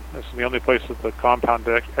skin. This is the only place that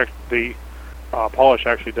the polish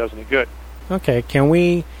actually does any good. Okay, can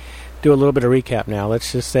we do a little bit of recap now? Let's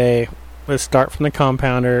start from the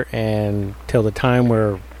compounder and till the time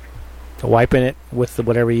we're wiping it with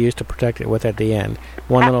whatever you use to protect it with at the end.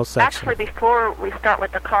 One little section. Actually, before we start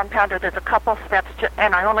with the compounder, there's a couple steps,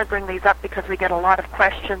 and I only bring these up because we get a lot of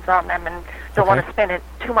questions on them and don't want to spend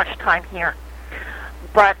too much time here.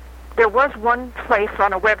 But there was one place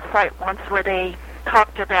on a website once where they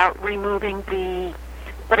talked about removing the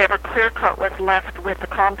whatever clear coat was left with the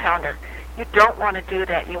compounder. You don't want to do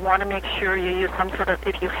that. You want to make sure you use some sort of,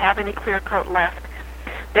 if you have any clear coat left,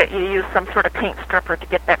 that you use some sort of paint stripper to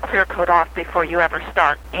get that clear coat off before you ever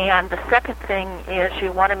start. And the second thing is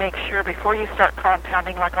you want to make sure before you start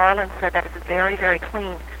compounding, like Arlen said, that it's very, very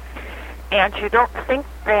clean. And you don't think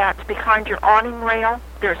that behind your awning rail,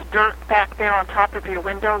 there's dirt back there on top of your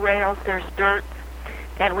window rails, there's dirt.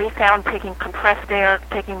 And we found taking compressed air,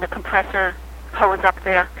 taking the compressor hose up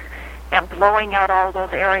there, and blowing out all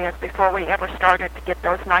those areas before we ever started to get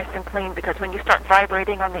those nice and clean, because when you start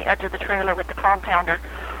vibrating on the edge of the trailer with the compounder,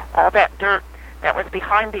 all that dirt that was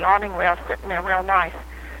behind the awning rail sitting there real nice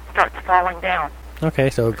starts falling down. Okay,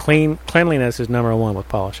 so cleanliness is number one with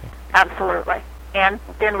polishing. Absolutely. And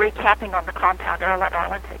then recapping on the compounder. I'll let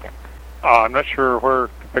Arlen take it. I'm not sure where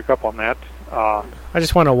to pick up on that. I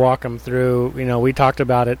just want to walk them through. We talked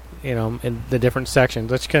about it, in the different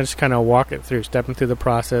sections. Let's just kind of walk it through, stepping through the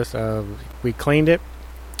process of we cleaned it,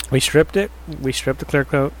 we stripped the clear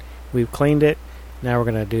coat, we've cleaned it. Now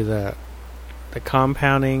we're going to do the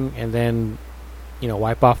compounding, and then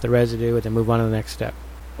wipe off the residue, and then move on to the next step.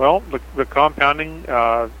 Well, the compounding,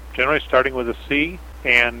 generally starting with a C,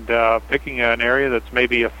 and picking an area that's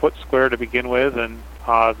maybe a foot square to begin with, and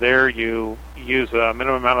there you use a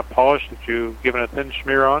minimum amount of polish that you've given a thin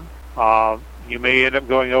smear on. You may end up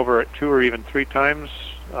going over it 2 or even 3 times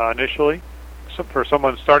initially. So for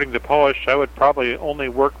someone starting to polish, I would probably only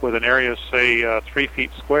work with an area, say 3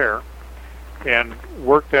 feet square, and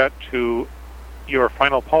work that to your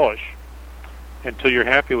final polish until you're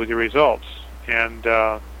happy with your results. And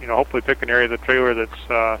hopefully pick an area of the trailer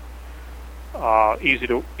that's easy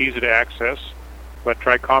to access. But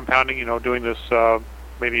try compounding. Doing this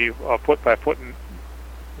maybe a foot by foot and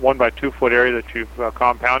 1 by 2 foot area that you've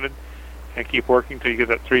compounded, and keep working till you get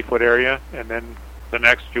that 3 foot area. And then the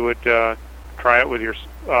next you would try it with your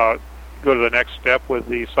go to the next step with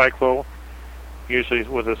the cyclo, usually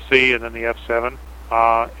with a C and then the F7,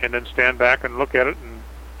 and then stand back and look at it and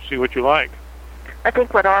see what you like. I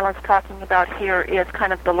think what Arlen's talking about here is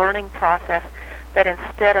kind of the learning process, that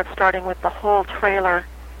instead of starting with the whole trailer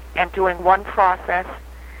and doing one process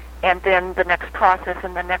and then the next process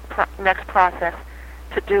and the next process,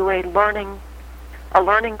 to do a learning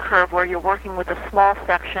curve where you're working with a small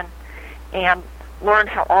section and learn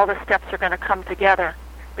how all the steps are going to come together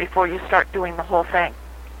before you start doing the whole thing.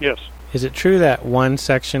 Yes. Is it true that one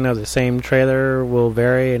section of the same trailer will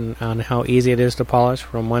vary on how easy it is to polish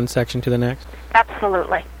from one section to the next?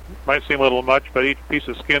 Absolutely. Might seem a little much, but each piece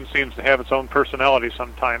of skin seems to have its own personality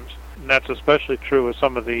sometimes. And that's especially true with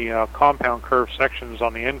some of the compound curve sections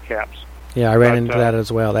on the end caps. Yeah, I ran into that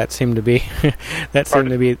as well. That seemed to be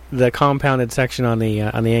the compounded section on the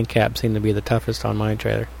end cap seemed to be the toughest on my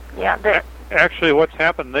trailer. Yeah. Actually, what's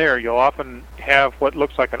happened there, you'll often have what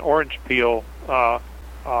looks like an orange peel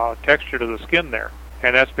texture to the skin there,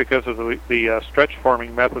 and that's because of the stretch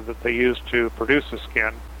forming method that they use to produce the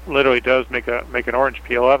skin. Literally does make an orange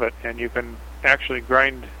peel of it, and you can actually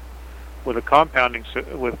grind with a compounding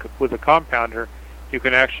with the compounder. You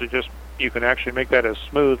can actually just you can actually make that as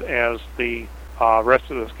smooth as the rest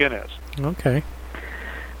of the skin is. Okay.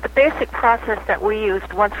 The basic process that we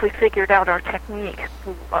used once we figured out our technique,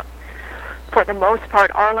 for the most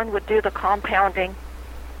part, Arlen would do the compounding,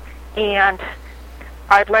 and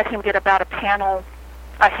I'd let him get about a panel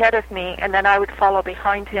ahead of me, and then I would follow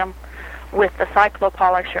behind him with the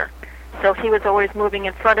cyclopolisher. So he was always moving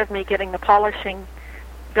in front of me, getting the polishing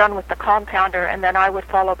done with the compounder, and then I would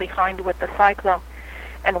follow behind with the cyclo.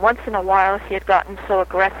 And once in a while, he had gotten so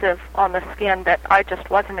aggressive on the skin that I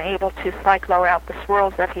just wasn't able to cyclo out the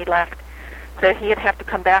swirls that he left. So he'd have to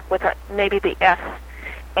come back with maybe the S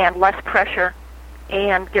and less pressure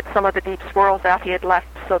and get some of the deep swirls out he had left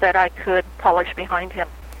so that I could polish behind him.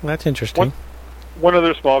 That's interesting. One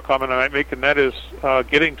other small comment I might make, and that is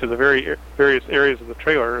getting to the various areas of the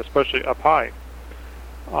trailer, especially up high.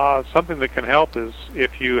 Something that can help is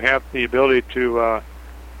if you have the ability to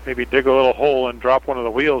maybe dig a little hole and drop one of the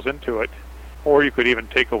wheels into it, or you could even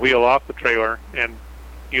take a wheel off the trailer and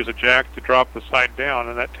use a jack to drop the side down,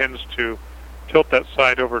 and that tends to tilt that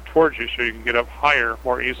side over towards you so you can get up higher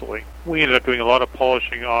more easily. We ended up doing a lot of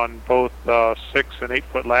polishing on both 6 and 8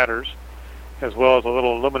 foot ladders, as well as a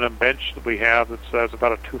little aluminum bench that we have that has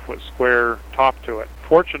about a 2 foot square top to it.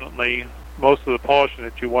 Fortunately, most of the polishing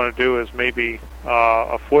that you want to do is maybe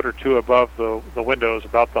a foot or two above the windows,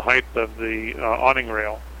 about the height of the awning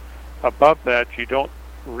rail. Above that, you don't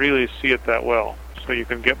really see it that well, so you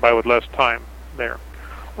can get by with less time there.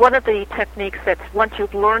 One of the techniques that's once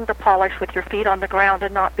you've learned to polish with your feet on the ground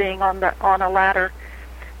and not being on a ladder,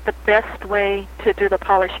 the best way to do the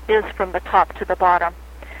polish is from the top to the bottom,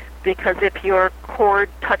 because if your cord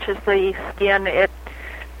touches the skin,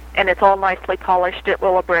 and it's all nicely polished, it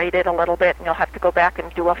will abrade it a little bit, and you'll have to go back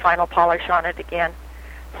and do a final polish on it again.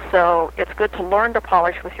 So it's good to learn to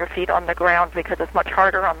polish with your feet on the ground because it's much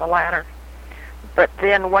harder on the ladder. But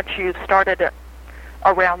then once you've started it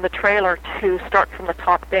around the trailer, to start from the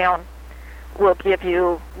top down will give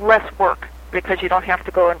you less work because you don't have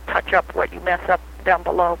to go and touch up what you mess up down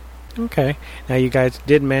below. Okay. Now you guys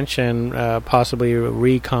did mention possibly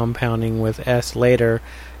recompounding with S later.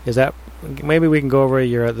 Is that, maybe we can go over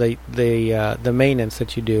the maintenance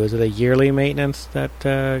that you do? Is it a yearly maintenance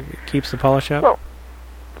that keeps the polish up? Well,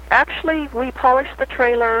 actually, we polished the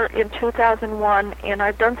trailer in 2001,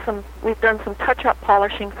 and we've done some touch-up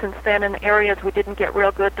polishing since then in areas we didn't get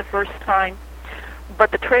real good the first time.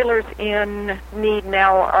 But the trailer's in need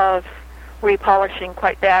now of repolishing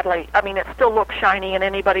quite badly. I mean, it still looks shiny, and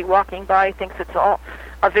anybody walking by thinks it's all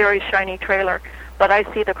a very shiny trailer. But I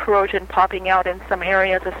see the corrosion popping out in some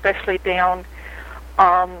areas, especially down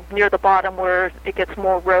near the bottom where it gets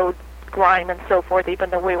more road grime and so forth, even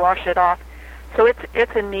though we wash it off. So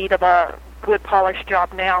it's in need of a good polish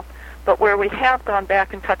job now. But where we have gone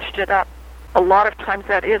back and touched it up, a lot of times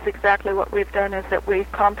that is exactly what we've done, is that we've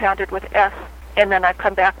compounded with S, and then I've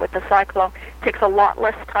come back with the cyclone. It takes a lot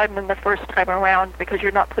less time than the first time around because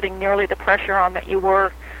you're not putting nearly the pressure on that you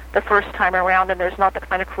were the first time around, and there's not the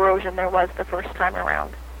kind of corrosion there was the first time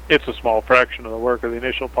around. It's a small fraction of the work of the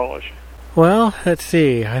initial polish. Well, let's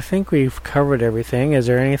see. I think we've covered everything. Is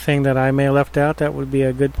there anything that I may have left out that would be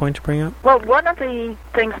a good point to bring up? Well, one of the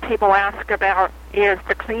things people ask about is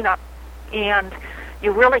the cleanup, and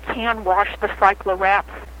you really can wash the cyclo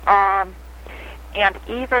wraps, and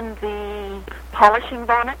even the polishing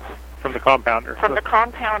bonnets. From the compounder. From the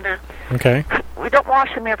compounder. Okay. We don't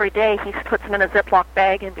wash them every day. He puts them in a Ziploc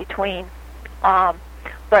bag in between.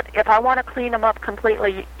 But if I want to clean them up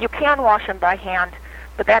completely, you can wash them by hand,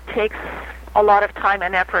 but that takes a lot of time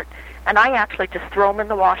and effort. And I actually just throw them in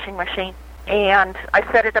the washing machine. And I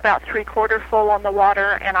set it about 3/4 full on the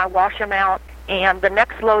water, and I wash them out. And the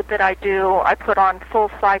next load that I do, I put on full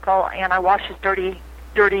cycle, and I wash his dirty,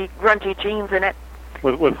 grungy jeans in it.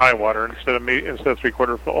 With high water instead of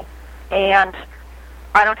 3/4 full. And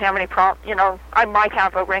I don't have any problem. You know, I might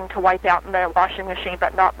have a ring to wipe out in the washing machine,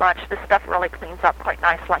 but not much. This stuff really cleans up quite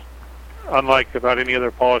nicely. Unlike about any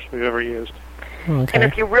other polish we've ever used. Okay. And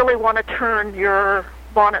if you really want to turn your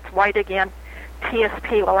bonnets white again,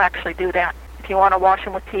 TSP will actually do that. If you want to wash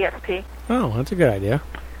them with TSP. Oh, that's a good idea.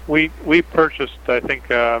 We purchased, I think,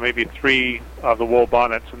 maybe 3 of the wool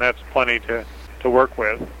bonnets, and that's plenty to work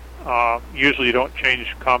with. Usually you don't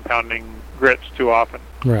change compounding grits too often.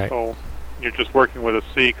 Right. So you're just working with a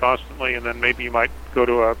C constantly, and then maybe you might go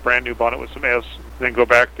to a brand new bonnet with some S, then go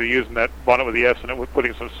back to using that bonnet with the S and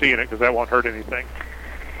putting some C in it, because that won't hurt anything.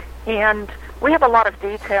 And we have a lot of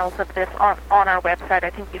details of this on our website.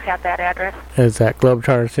 I think you have that address. Is that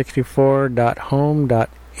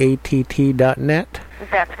globetrotter64.home.att.net?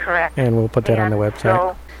 That's correct. And we'll put that on the website.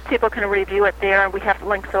 So people can review it there, and we have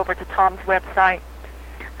links over to Tom's website,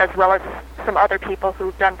 as well as some other people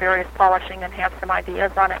who've done various polishing and have some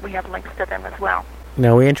ideas on it. We have links to them as well.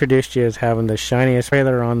 Now, we introduced you as having the shiniest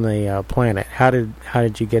trailer on the planet. How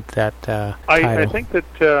did you get that title? I think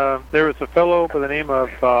that there was a fellow by the name of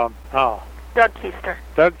Doug Keister.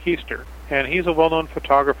 Doug Keister, and he's a well-known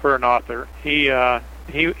photographer and author. He's the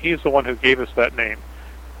one who gave us that name.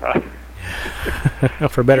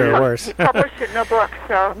 For better or worse. He published it in a book,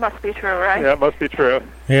 so it must be true, right? Yeah, it must be true.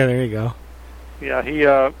 Yeah, there you go. Yeah, he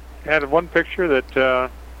had one picture that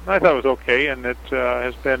I thought was okay, and it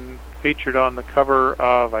has been featured on the cover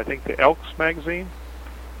of, I think, the Elks magazine,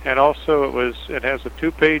 and also it has a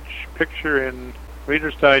 2-page picture in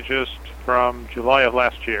Reader's Digest from July of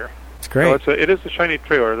last year. It's great. So it is a shiny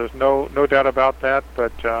trailer. There's no doubt about that.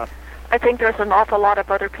 But I think there's an awful lot of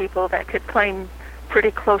other people that could claim pretty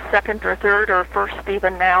close second or third or first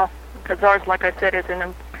even now, because ours, like I said, is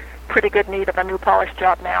in pretty good need of a new polish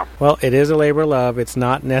job now. Well, it is a labor of love. It's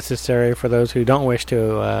not necessary for those who don't wish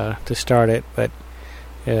to start it, but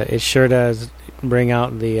it sure does bring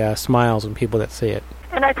out the smiles in people that see it.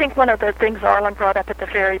 And I think one of the things Arlen brought up at the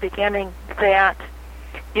very beginning, that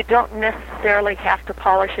you don't necessarily have to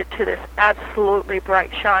polish it to this absolutely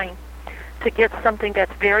bright shine. To get something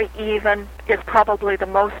that's very even is probably the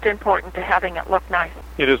most important to having it look nice.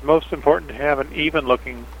 It is most important to have an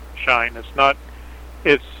even-looking shine. It's not.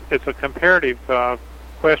 It's a comparative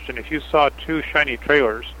question. If you saw two shiny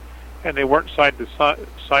trailers and they weren't side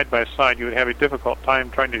by side, you would have a difficult time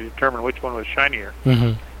trying to determine which one was shinier.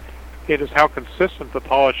 Mm-hmm. It is how consistent the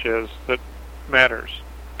polish is that matters.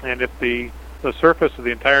 And if the surface of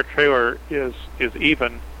the entire trailer is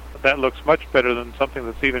even, that looks much better than something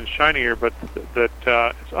that's even shinier, but that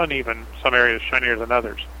it's uneven. Some areas shinier than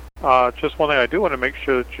others. Just one thing I do want to make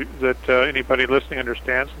sure that anybody listening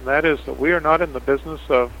understands, and that is that we are not in the business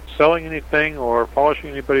of selling anything or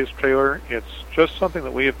polishing anybody's trailer. It's just something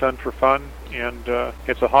that we have done for fun, and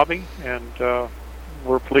it's a hobby, and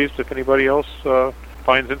we're pleased if anybody else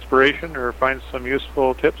finds inspiration or finds some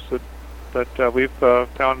useful tips that we've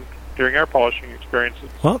found during our polishing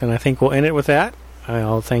experiences. Well, and I think we'll end it with that.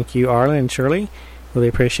 I'll thank you, Arlen and Shirley. Really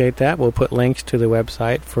appreciate that. We'll put links to the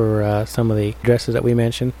website for some of the addresses that we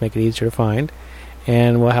mentioned, make it easier to find.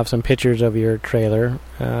 And we'll have some pictures of your trailer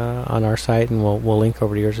on our site, and we'll link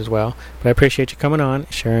over to yours as well. But I appreciate you coming on,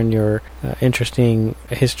 sharing your interesting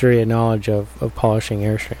history and knowledge of polishing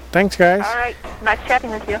Airstream. Thanks, guys. All right. Nice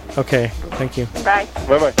chatting with you. Okay. Thank you. Bye.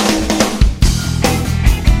 Bye-bye.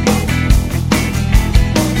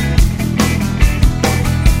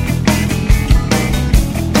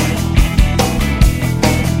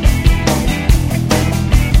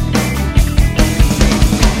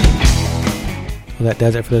 Well, that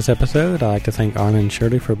does it for this episode. I'd like to thank Arlen and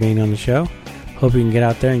Shirley for being on the show. Hope you can get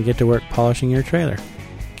out there and get to work polishing your trailer.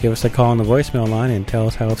 Give us a call on the voicemail line and tell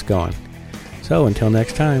us how it's going. So until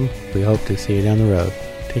next time, we hope to see you down the road.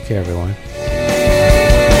 Take care, everyone.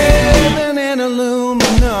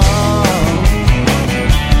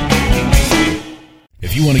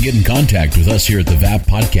 If you want to get in contact with us here at the VAP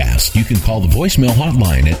Podcast, you can call the voicemail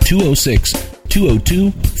hotline at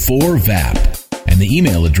 206-202-4VAP. And the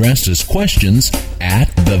email address is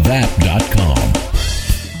questions@thevap.com.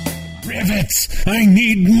 Rivets! I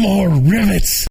need more rivets!